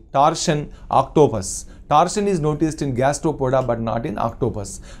 C. Torsion octopus. Torsion is noticed in Gastropoda but not in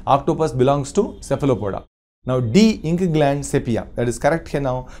octopus. Octopus belongs to Cephalopoda. Now D. Ink gland sepia. That is correct here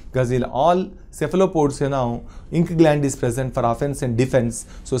now because in all cephalopods here now ink gland is present for offense and defense.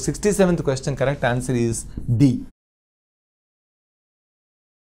 So 67th question correct answer is D.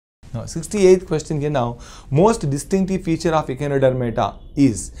 Now 68th question here now. Most distinctive feature of echinodermata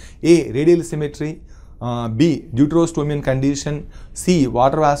is A. Radial symmetry, B. deuterostomian condition, C.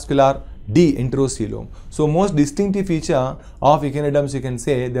 water vascular, D. enterocoelom. So most distinctive feature of echinoderms, you can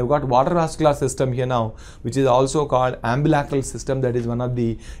say they've got water vascular system here now, which is also called ambulacral system. That is one of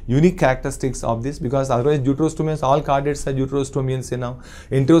the unique characteristics of this, because otherwise deuterostomians, all chordates are deuterostomians here now.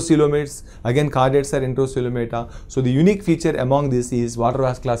 Enterocoelomates, again chordates are enterocoelomata. So the unique feature among this is water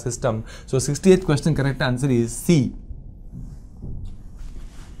vascular system. So 68th question correct answer is C.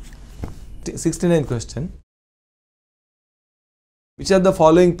 69th question. Which of the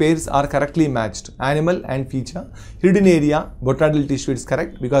following pairs are correctly matched? Animal and feature. Hidden area, botryoidal tissue is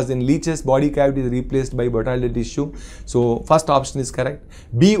correct because in leeches body cavity is replaced by botryoidal tissue. So first option is correct.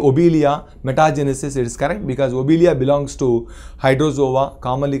 B. Obelia, metagenesis, it is correct because Obelia belongs to Hydrozoa,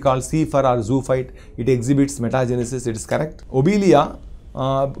 commonly called sea fur or zoophyte. It exhibits metagenesis, it is correct. Obelia,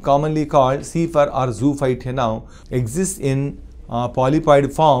 commonly called sea fur or zoophyte here now, exists in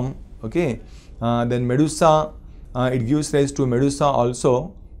polypoid form. Okay. Then Medusa, it gives rise to Medusa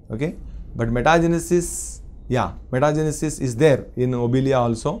also, okay, but metagenesis, yeah, metagenesis is there in Obelia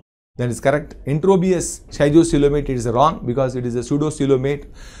also, that is correct. Entrobius schizocoelomate, it is wrong because it is a pseudocoelomate.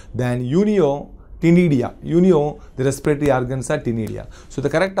 Then Unio, Tinidia, Unio, the respiratory organs are Tinidia. So the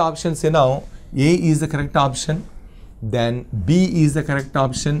correct option say now, A is the correct option, then B is the correct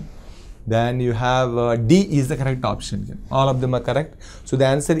option, then you have D is the correct option. All of them are correct. So the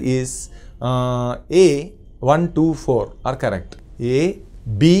answer is A, 1, 2, 4 are correct. A,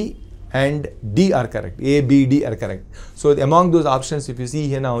 B and D are correct. A, B, D are correct. So among those options, if you see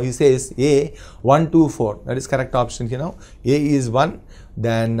here now, he says A, 1, 2, 4. That is correct option here now. A is 1,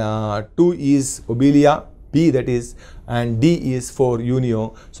 then 2 is Obelia, B that is, and D is 4,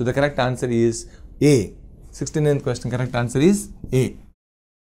 Unio. So the correct answer is A. 69th question, correct answer is A.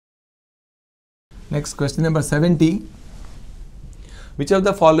 Next question number 70. Which of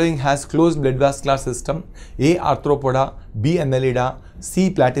the following has closed blood vascular system? A. Arthropoda, B. Annelida, C.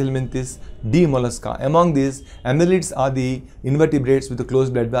 Platyhelminthes, D. Mollusca. Among these, annelids are the invertebrates with a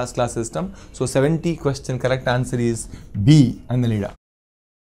closed blood vascular system. So 70 question correct answer is B. Annelida.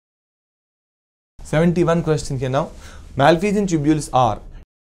 71 question here now. Malpighian tubules are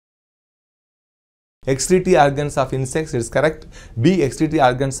excretory organs of insects, it is correct. B. Excretory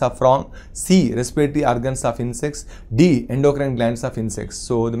organs of frog. C. Respiratory organs of insects. D. Endocrine glands of insects.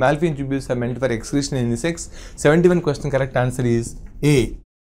 So the Malpighian tubules are meant for excretion in insects. 71 question correct answer is A.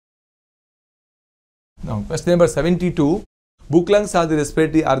 Now question number 72. Book lungs are the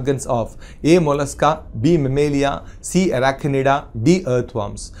respiratory organs of A. Mollusca, B. Mammalia, C. Arachnida, D.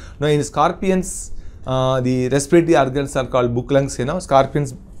 Earthworms. Now in scorpions, the respiratory organs are called book lungs. You know,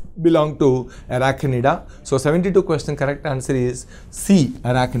 scorpions belong to Arachnida. So 72 question correct answer is C,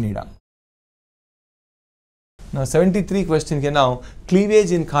 Arachnida. Now 73 question here now.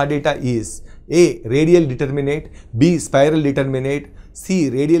 Cleavage in chordata is A, radial determinate, B, spiral determinate, C,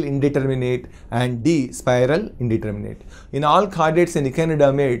 radial indeterminate, and D, spiral indeterminate. In all chordates and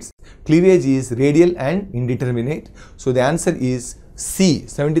echinodermates, cleavage is radial and indeterminate. So the answer is C.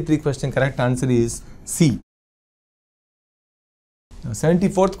 73 question correct answer is C. Now,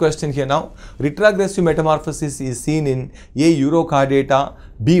 74th question here now. Retrogressive metamorphosis is seen in A, Urochordata,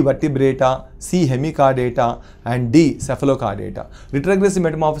 B, Vertebrata, C, Hemichordata, and D, Cephalochordata. Retrogressive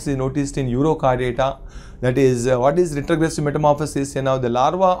metamorphosis is noticed in Urochordata. That is, what is retrogressive metamorphosis? You know, the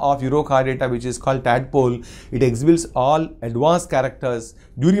larva of Urochordata, which is called tadpole, it exhibits all advanced characters.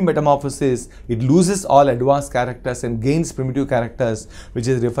 During metamorphosis, it loses all advanced characters and gains primitive characters, which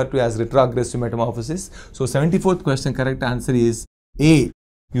is referred to as retrogressive metamorphosis. So, 74th question correct answer is A,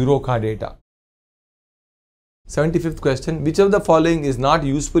 Urochordata. 75th question. Which of the following is not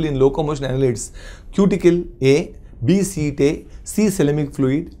useful in locomotion annelids? Cuticle A, B, setae, C, coelomic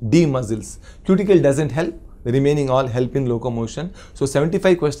fluid, D, muscles. Cuticle doesn't help, the remaining all help in locomotion. So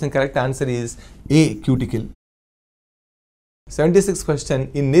 75 question correct answer is A, cuticle. 76th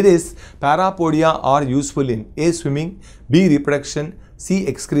question. In Nereis, parapodia are useful in A, swimming, B, reproduction, C,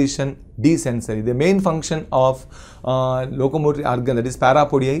 excretion, D, sensory. The main function of locomotory organ, that is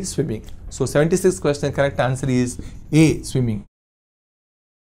parapodia, is swimming. So 76th question correct answer is A, swimming.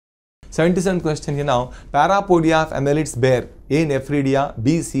 77th question here now. Parapodia of annelids bear A, nephridia,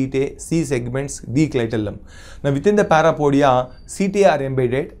 B, setae, C, segments, D, clitellum. Now within the parapodia, setae are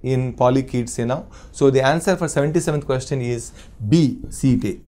embedded in polychaetes here now. So the answer for 77th question is B,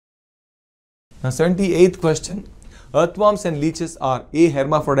 setae. Now 78th question. Earthworms and leeches are A,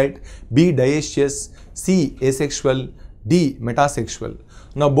 hermaphrodite, B, dioecious, C, asexual, D, metasexual.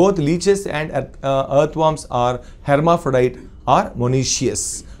 Now both leeches and earthworms are hermaphrodite or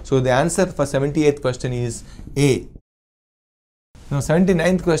monoecious. So the answer for 78th question is A. Now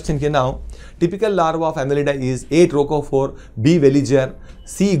 79th question here now. Typical larva of Annelida is A, trochophore, B, veliger,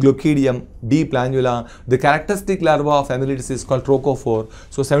 C, glochidium, D, planula. The characteristic larva of Annelidis is called trochophore.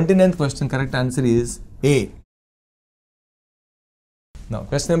 So 79th question correct answer is A. Now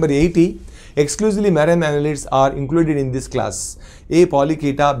question number 80. Exclusively marine annelids are included in this class. A,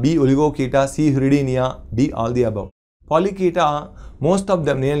 polychaeta, B, oligochaeta, C, hydrodinia, D, all the above. Polychaeta, most of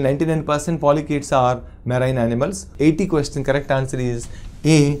them, 99% polychaetes are marine animals. 80 question correct answer is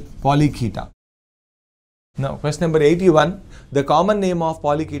A, polychaeta. Now question number 81. The common name of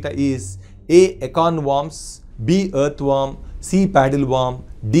polychaeta is A, acorn worms, B, earthworm, C, paddleworm,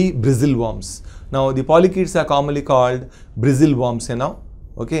 D, bristleworms. Now the polychaetes are commonly called bristleworms, you know.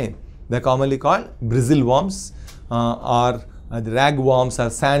 Okay, they are commonly called bristleworms or the ragworms or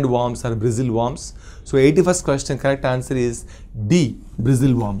sandworms or bristleworms. So 81st question correct answer is D,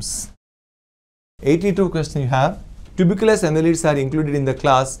 bristleworms. 82 question you have. Tuberculous annelids are included in the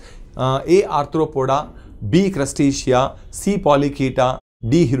class A, arthropoda, B, crustacea, C, polychaeta,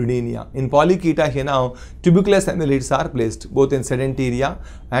 D, hydrodinia. In polychaeta here now, tuberculous annelids are placed both in sedentaria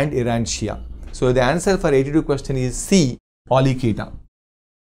and errantia. So the answer for 82 question is C, polychaeta.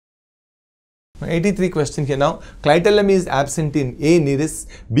 83 question here now. Clitellum is absent in A, Nereis,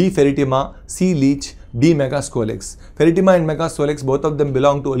 B, Ferritima, C, leech, D, megascolex. Ferritima and megascolex, both of them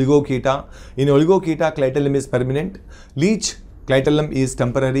belong to oligochaeta. In oligochaeta, clitellum is permanent. Leech, clitellum is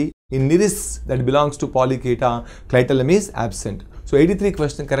temporary. In Nereis, that belongs to polychaeta, clitellum is absent. So 83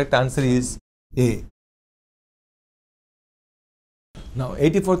 question correct answer is A. Now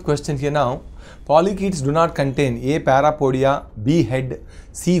 84th question here now. Polychaetes do not contain A, parapodia, B, head,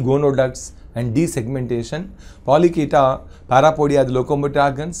 C, gonoducts, and D, segmentation. Polychaeta, parapodia, the locomotor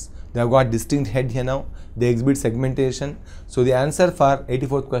organs, they have got distinct head here now. They exhibit segmentation. So the answer for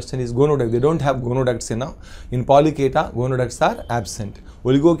 84th question is gonoduct. They don't have gonoducts here now. In polychaeta, gonoducts are absent.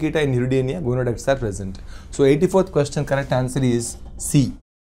 Oligochaeta and hydrodinia, gonoducts are present. So 84th question correct answer is C.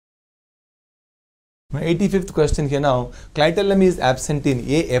 85th question here now. Clitellum is absent in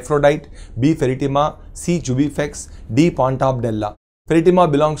A, Aphrodite, B, Ferritima, C, Tubifex, D, Pontopdella.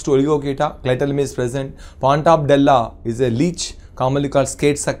 Ferritima belongs to oligochaeta, clitellum is present. Pontopdella is a leech, commonly called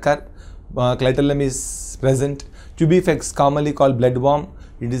skate sucker, clitellum is present. Tubifex, commonly called bloodworm,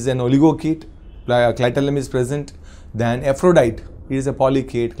 it is an oligochaete, clitellum is present. Then Aphrodite, it is a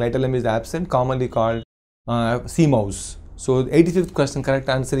polychaete, clitellum is absent, commonly called sea mouse. So 85th question correct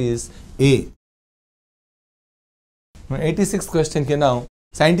answer is A. 86th question here now.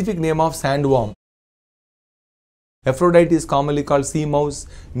 Scientific name of sandworm. Aphrodite is commonly called sea mouse.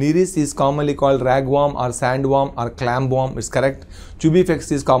 Nereis is commonly called ragworm or sandworm or clamworm. It's correct.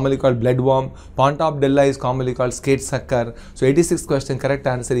 Tubifex is commonly called bloodworm. Pontopdella is commonly called skate sucker. So 86th question correct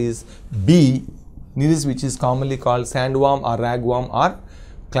answer is B. Nereis, which is commonly called sandworm or ragworm or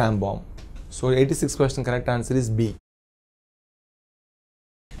clamworm. So 86th question correct answer is B.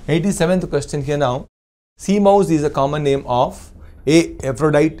 87th question here now. Sea mouse is a common name of A.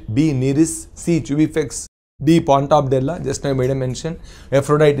 Aphrodite, B. Nereis, C. Tubifex, D. Pontopdella. Just now I made a mention.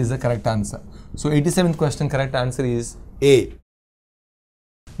 Aphrodite is the correct answer. So 87th question correct answer is A.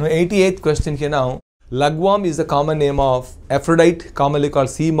 Now 88th question here now. Lugworm is the common name of Aphrodite, commonly called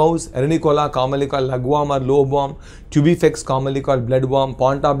sea mouse, Erenicola, commonly called lugworm or lobworm, Tubifex, commonly called bloodworm,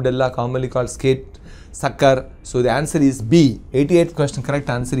 Pontopdella, commonly called skate sucker. So the answer is B. 88th question correct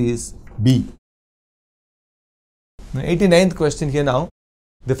answer is B. Now 89th question here now.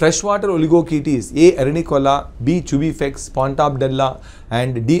 The freshwater oligochaetes A. Erenicola, B. Tubifex, Pontopdella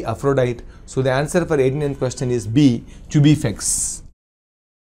and D. Aphrodite. So the answer for 89th question is B. Tubifex.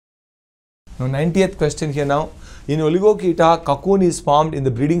 Now 90th question here now. In oligochaeta, cocoon is formed in the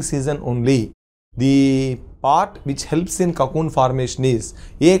breeding season only. The part which helps in cocoon formation is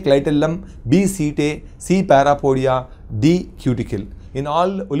A. Clitellum, B. setae, C. parapodia, D. cuticle. In all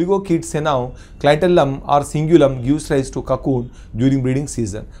oligochaetes now, clitellum or cingulum gives rise to cocoon during breeding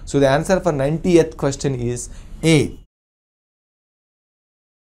season. So the answer for 90th question is A.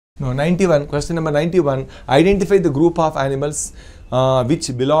 Now 91, question number 91, identify the group of animals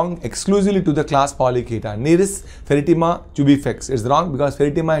which belong exclusively to the class Polychaeta. Nereis, Ferritima, Tubifex. It's wrong because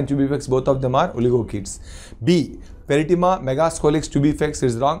Ferritima and Tubifex, both of them are oligochaetes. B. Ferritima, Megascolex, Tubifex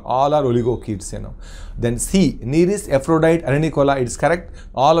is wrong. All are oligochaetes, you know. Then C. Nereis, Aphrodite, Erenicola. It's correct.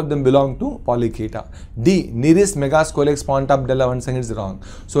 All of them belong to Polychaeta. D. Nereis, Megascolex, Pontopdella. Once again is wrong.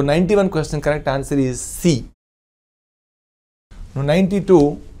 So 91 question correct answer is C. Now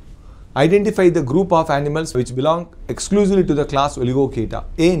 92. Identify the group of animals which belong exclusively to the class Oligochaeta.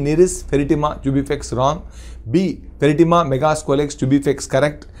 A. Nereis, Ferritima, Tubifex wrong. B. Ferritima, Megascolex, Tubifex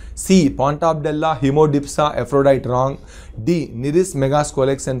correct. C. Pontopdella, Hemodipsa, Aphrodite wrong. D. Nereis,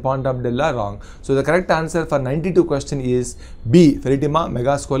 Megascolex and Pontopdella wrong. So the correct answer for 92 question is B. Ferritima,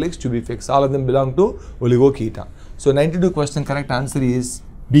 Megascolex, Tubifex. All of them belong to Oligochaeta. So 92 question correct answer is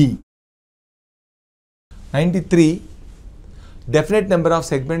B. 93. Definite number of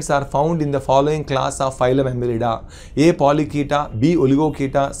segments are found in the following class of phylum Annelida. A. Polychaeta, B.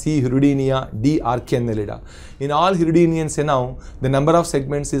 Oligochaeta, C. Hirudinea, D. Archaeannelida. In all Hirudinians now, the number of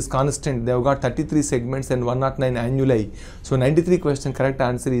segments is constant. They have got 33 segments and 109 annuli. So 93 question correct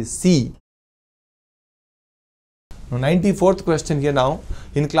answer is C. Now 94th question here now.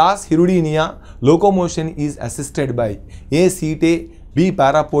 In class Hirudinea, locomotion is assisted by A. setae, B.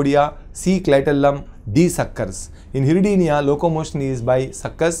 parapodia, C. clitellum, D. suckers. In Hirudinea, locomotion is by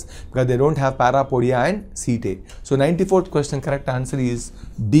suckers because they don't have parapodia and setae. So 94th question correct answer is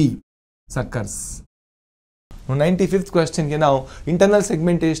D. suckers. Now 95th question here now. Internal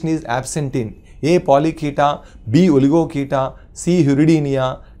segmentation is absent in A. Polychaeta, B. Oligochaeta, C.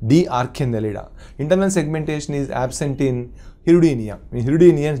 Hirudinea, D. Archaeannelida. Internal segmentation is absent in Hirudinea. In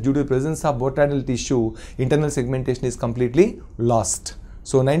Hirudinians, due to the presence of botrytis tissue, internal segmentation is completely lost.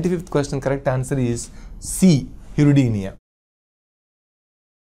 So 95th question correct answer is C. Hirudinea.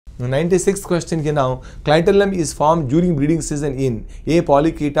 Now 96th question here now. Clitellum is formed during breeding season in A.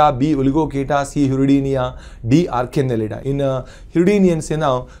 Polychaeta, B. Oligochaeta, C. Hirudinea, D. Archaeannelida. In Hirudinians here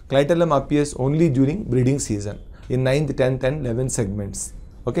now, clitellum appears only during breeding season in 9th, 10th and 11th segments.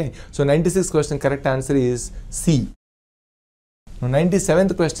 Okay. So 96th question correct answer is C. Now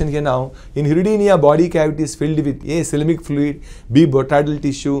 97th question here now. In Hirudinea, body cavity is filled with A. coelomic fluid, B. botrytis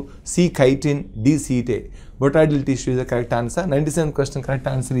tissue, C. chitin, D. setae. Botrytis tissue is the correct answer. 97th question correct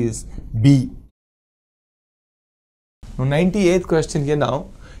answer is B. Now 98th question here now.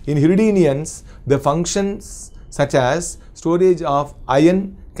 In Hirudinians, the functions such as storage of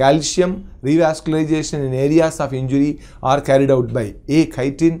iron, calcium, revascularization in areas of injury are carried out by A.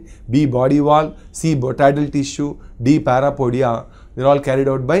 chitin, B. body wall, C. botrytis tissue, D. parapodia. They are all carried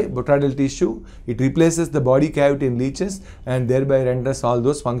out by botrytis tissue. It replaces the body cavity in leeches and thereby renders all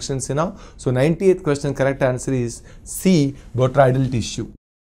those functions now. So 98th question correct answer is C. botrytis tissue.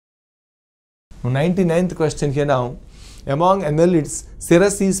 Now 99th question here now. Among annelids,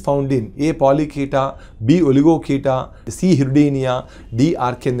 cirrus is found in A. Polychaeta, B. Oligochaeta, C. Hirudinea, D.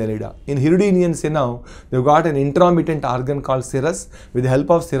 Archaeannelida. In Hirudinians now, they've got an intromittent organ called cirrus. With the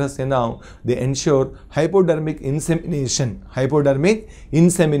help of cirrus now, they ensure hypodermic insemination. Hypodermic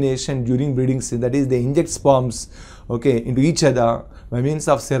insemination during breeding season. That is, they inject sperms, okay, into each other by means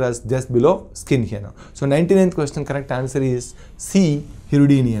of serous just below skin here now. So 99th question correct answer is C,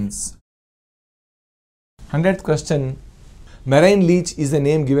 Hirudinians. 100th question, marine leech is a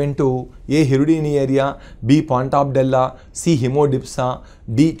name given to A. Hirudinaria, B. Pontopdella, C. Hemodipsa,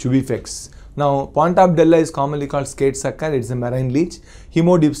 D. Chubifex. Now Pontopdella is commonly called skate sucker, it is a marine leech.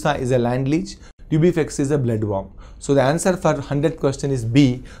 Hemodipsa is a land leech. Chubifex is a bloodworm. So the answer for 100th question is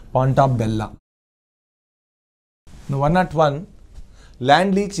B, Pontopdella. Now 101,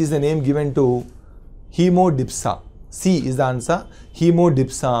 land leech is a name given to Hemodipsa. C is the answer.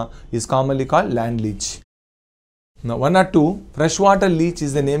 Hemodipsa is commonly called land leech. Now 102, freshwater leech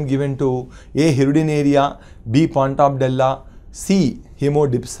is the name given to A. Hirudinaria, B. Pontopdella, C.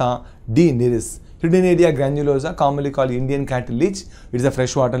 Hemodipsa, D. Nereis. Hirudinaria granulosa, commonly called Indian cattle leech, it is a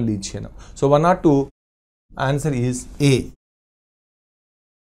freshwater leech here now. So 102, answer is A.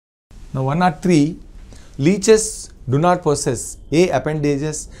 Now 103, leeches do not possess A.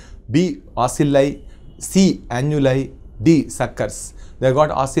 appendages, B. ocelli, C. annuli, D. suckers. They have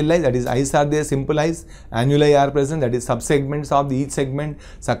got ocelli, that is eyes are there, simple eyes, annuli are present, that is subsegments of each segment,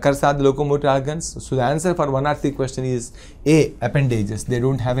 suckers are the locomotor organs. So the answer for 103 question is A. appendages. They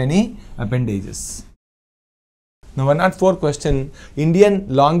don't have any appendages. Now 104 question, Indian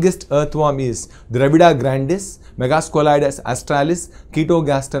longest earthworm is Dravida grandis, Megascolides australis,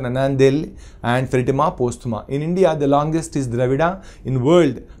 Ketogaster anandel and Ferritima posthuma. In India the longest is Dravida, in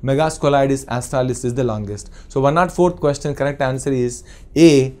world Megascolides australis is the longest. So 104th question correct answer is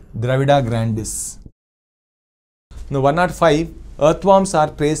A. Dravida grandis. Now 105, earthworms are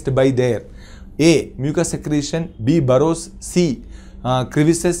traced by their A. mucus secretion, B. burrows, C.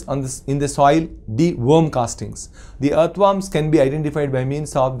 crevices in the soil, D. worm castings. The earthworms can be identified by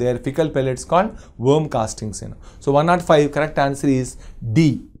means of their fecal pellets called worm castings. So 105 correct answer is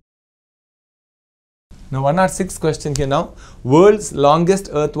D. Now 106 question here now. World's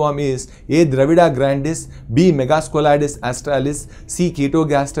longest earthworm is A. Dravida grandis, B. Megascolides australis, C.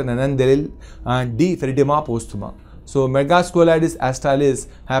 Ketogaster anandel and D. Ferritima posthuma. So Megascolides australis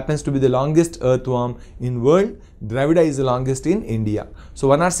happens to be the longest earthworm in world. Dravida is the longest in India. So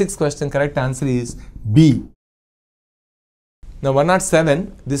 106 question correct answer is B. Now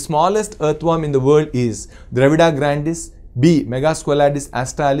 107, the smallest earthworm in the world is Dravida grandis, B. Megascolides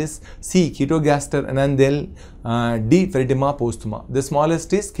australis, C. Ketogaster anandel, D. Ferritima posthuma. The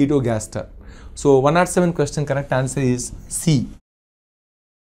smallest is Ketogaster. So 107 question correct answer is C.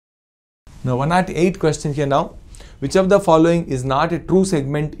 Now 108 question here now. Which of the following is not a true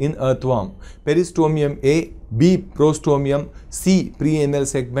segment in earthworm? Peristomium A, B. Prostomium, C. Preanal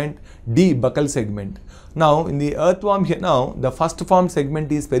segment, D. buccal segment. Now in the earthworm here now, the first formed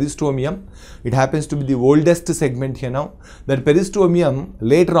segment is peristomium. It happens to be the oldest segment here now. That peristomium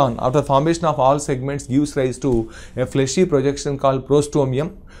later on after formation of all segments gives rise to a fleshy projection called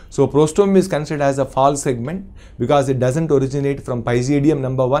prostomium. So prostomium is considered as a false segment because it doesn't originate from pygidium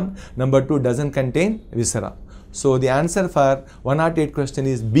number 1, number 2 doesn't contain viscera. So the answer for 108 question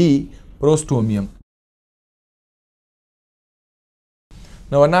is B. Prostomium.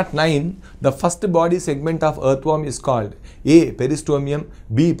 Now 109, the first body segment of earthworm is called A. Peristomium,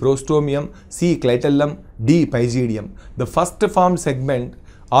 B. Prostomium, C. Clitellum, D. Pygidium. The first formed segment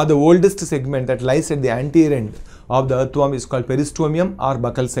or the oldest segment that lies at the anterior end of the earthworm is called peristomium or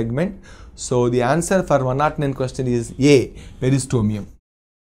buccal segment. So the answer for 109 question is A. Peristomium.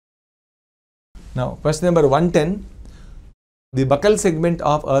 Now question number 110, the buccal segment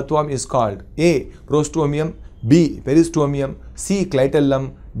of earthworm is called A. Prostomium, B. Peristomium, C.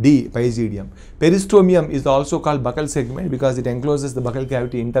 Clitellum, D. Pygidium. Peristomium is also called buccal segment because it encloses the buccal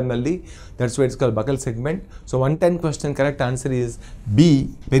cavity internally. That's why it's called buccal segment. So 110 question correct answer is B.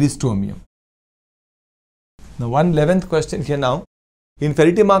 Peristomium. Now 111th question here now. In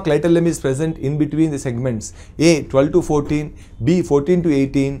Ferritima, clitellum is present in between the segments A. 12 to 14, B. 14 to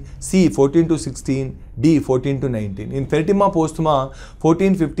 18, C. 14 to 16, D. 14 to 19. In Ferritima posthuma,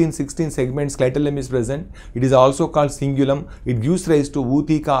 14, 15, 16 segments clitellum is present. It is also called cingulum. It gives rise to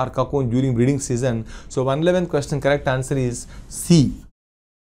ootheca or cocoon during breeding season. So 111th question correct answer is C.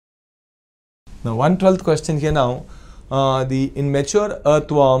 Now 112th question here now. In mature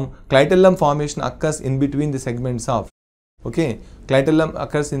earthworm, clitellum formation occurs in between the segments of clitellum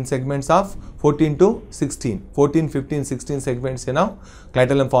occurs in segments of 14 to 16. 14, 15, 16 segments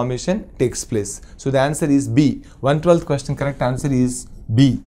clitellum formation takes place. So the answer is B. 112th question correct answer is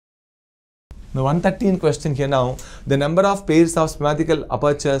B. Now 113 question here now. The number of pairs of spermatical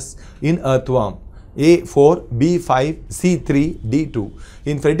apertures in earthworm. A4, B5, C3, D2.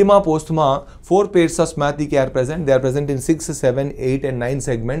 In Fretima postuma, 4 pairs of symmetricae are present. They are present in 6, 7, 8 and 9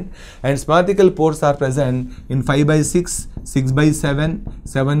 segment. And symmetrical pores are present in 5 by 6, 6 by 7,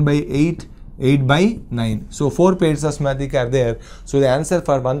 7 by 8, 8 by 9. So 4 pairs of symmetricae are there. So the answer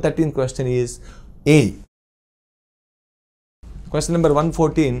for 113th question is A. Question number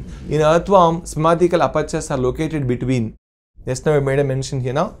 114. In earthworm, symmetrical apertures are located between. Just now I made a mention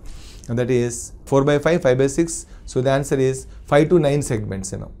here now. And that is 4 by 5, 5 by 6. So the answer is 5 to 9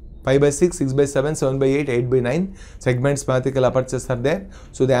 segments. 5 by 6, 6 by 7, 7 by 8, 8 by 9 segments, symmetrical apertures are there.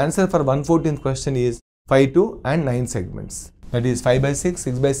 So the answer for 114th question is 5 to and 9 segments. That is 5 by 6,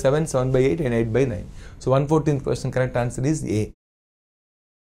 6 by 7, 7 by 8 and 8 by 9. So 114th question correct answer is A.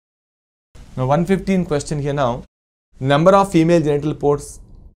 Now 115th question here now. Number of female genital pores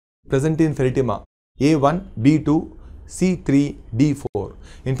present in Fretima. A1, B2, C3, D4.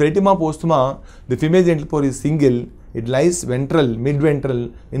 In Fretima postuma, the female genital pore is single. It lies ventral,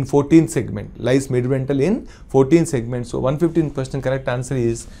 mid-ventral in 14th segment. Lies mid-ventral in 14th segment. So 115th question correct answer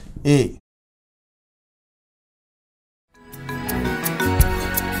is A.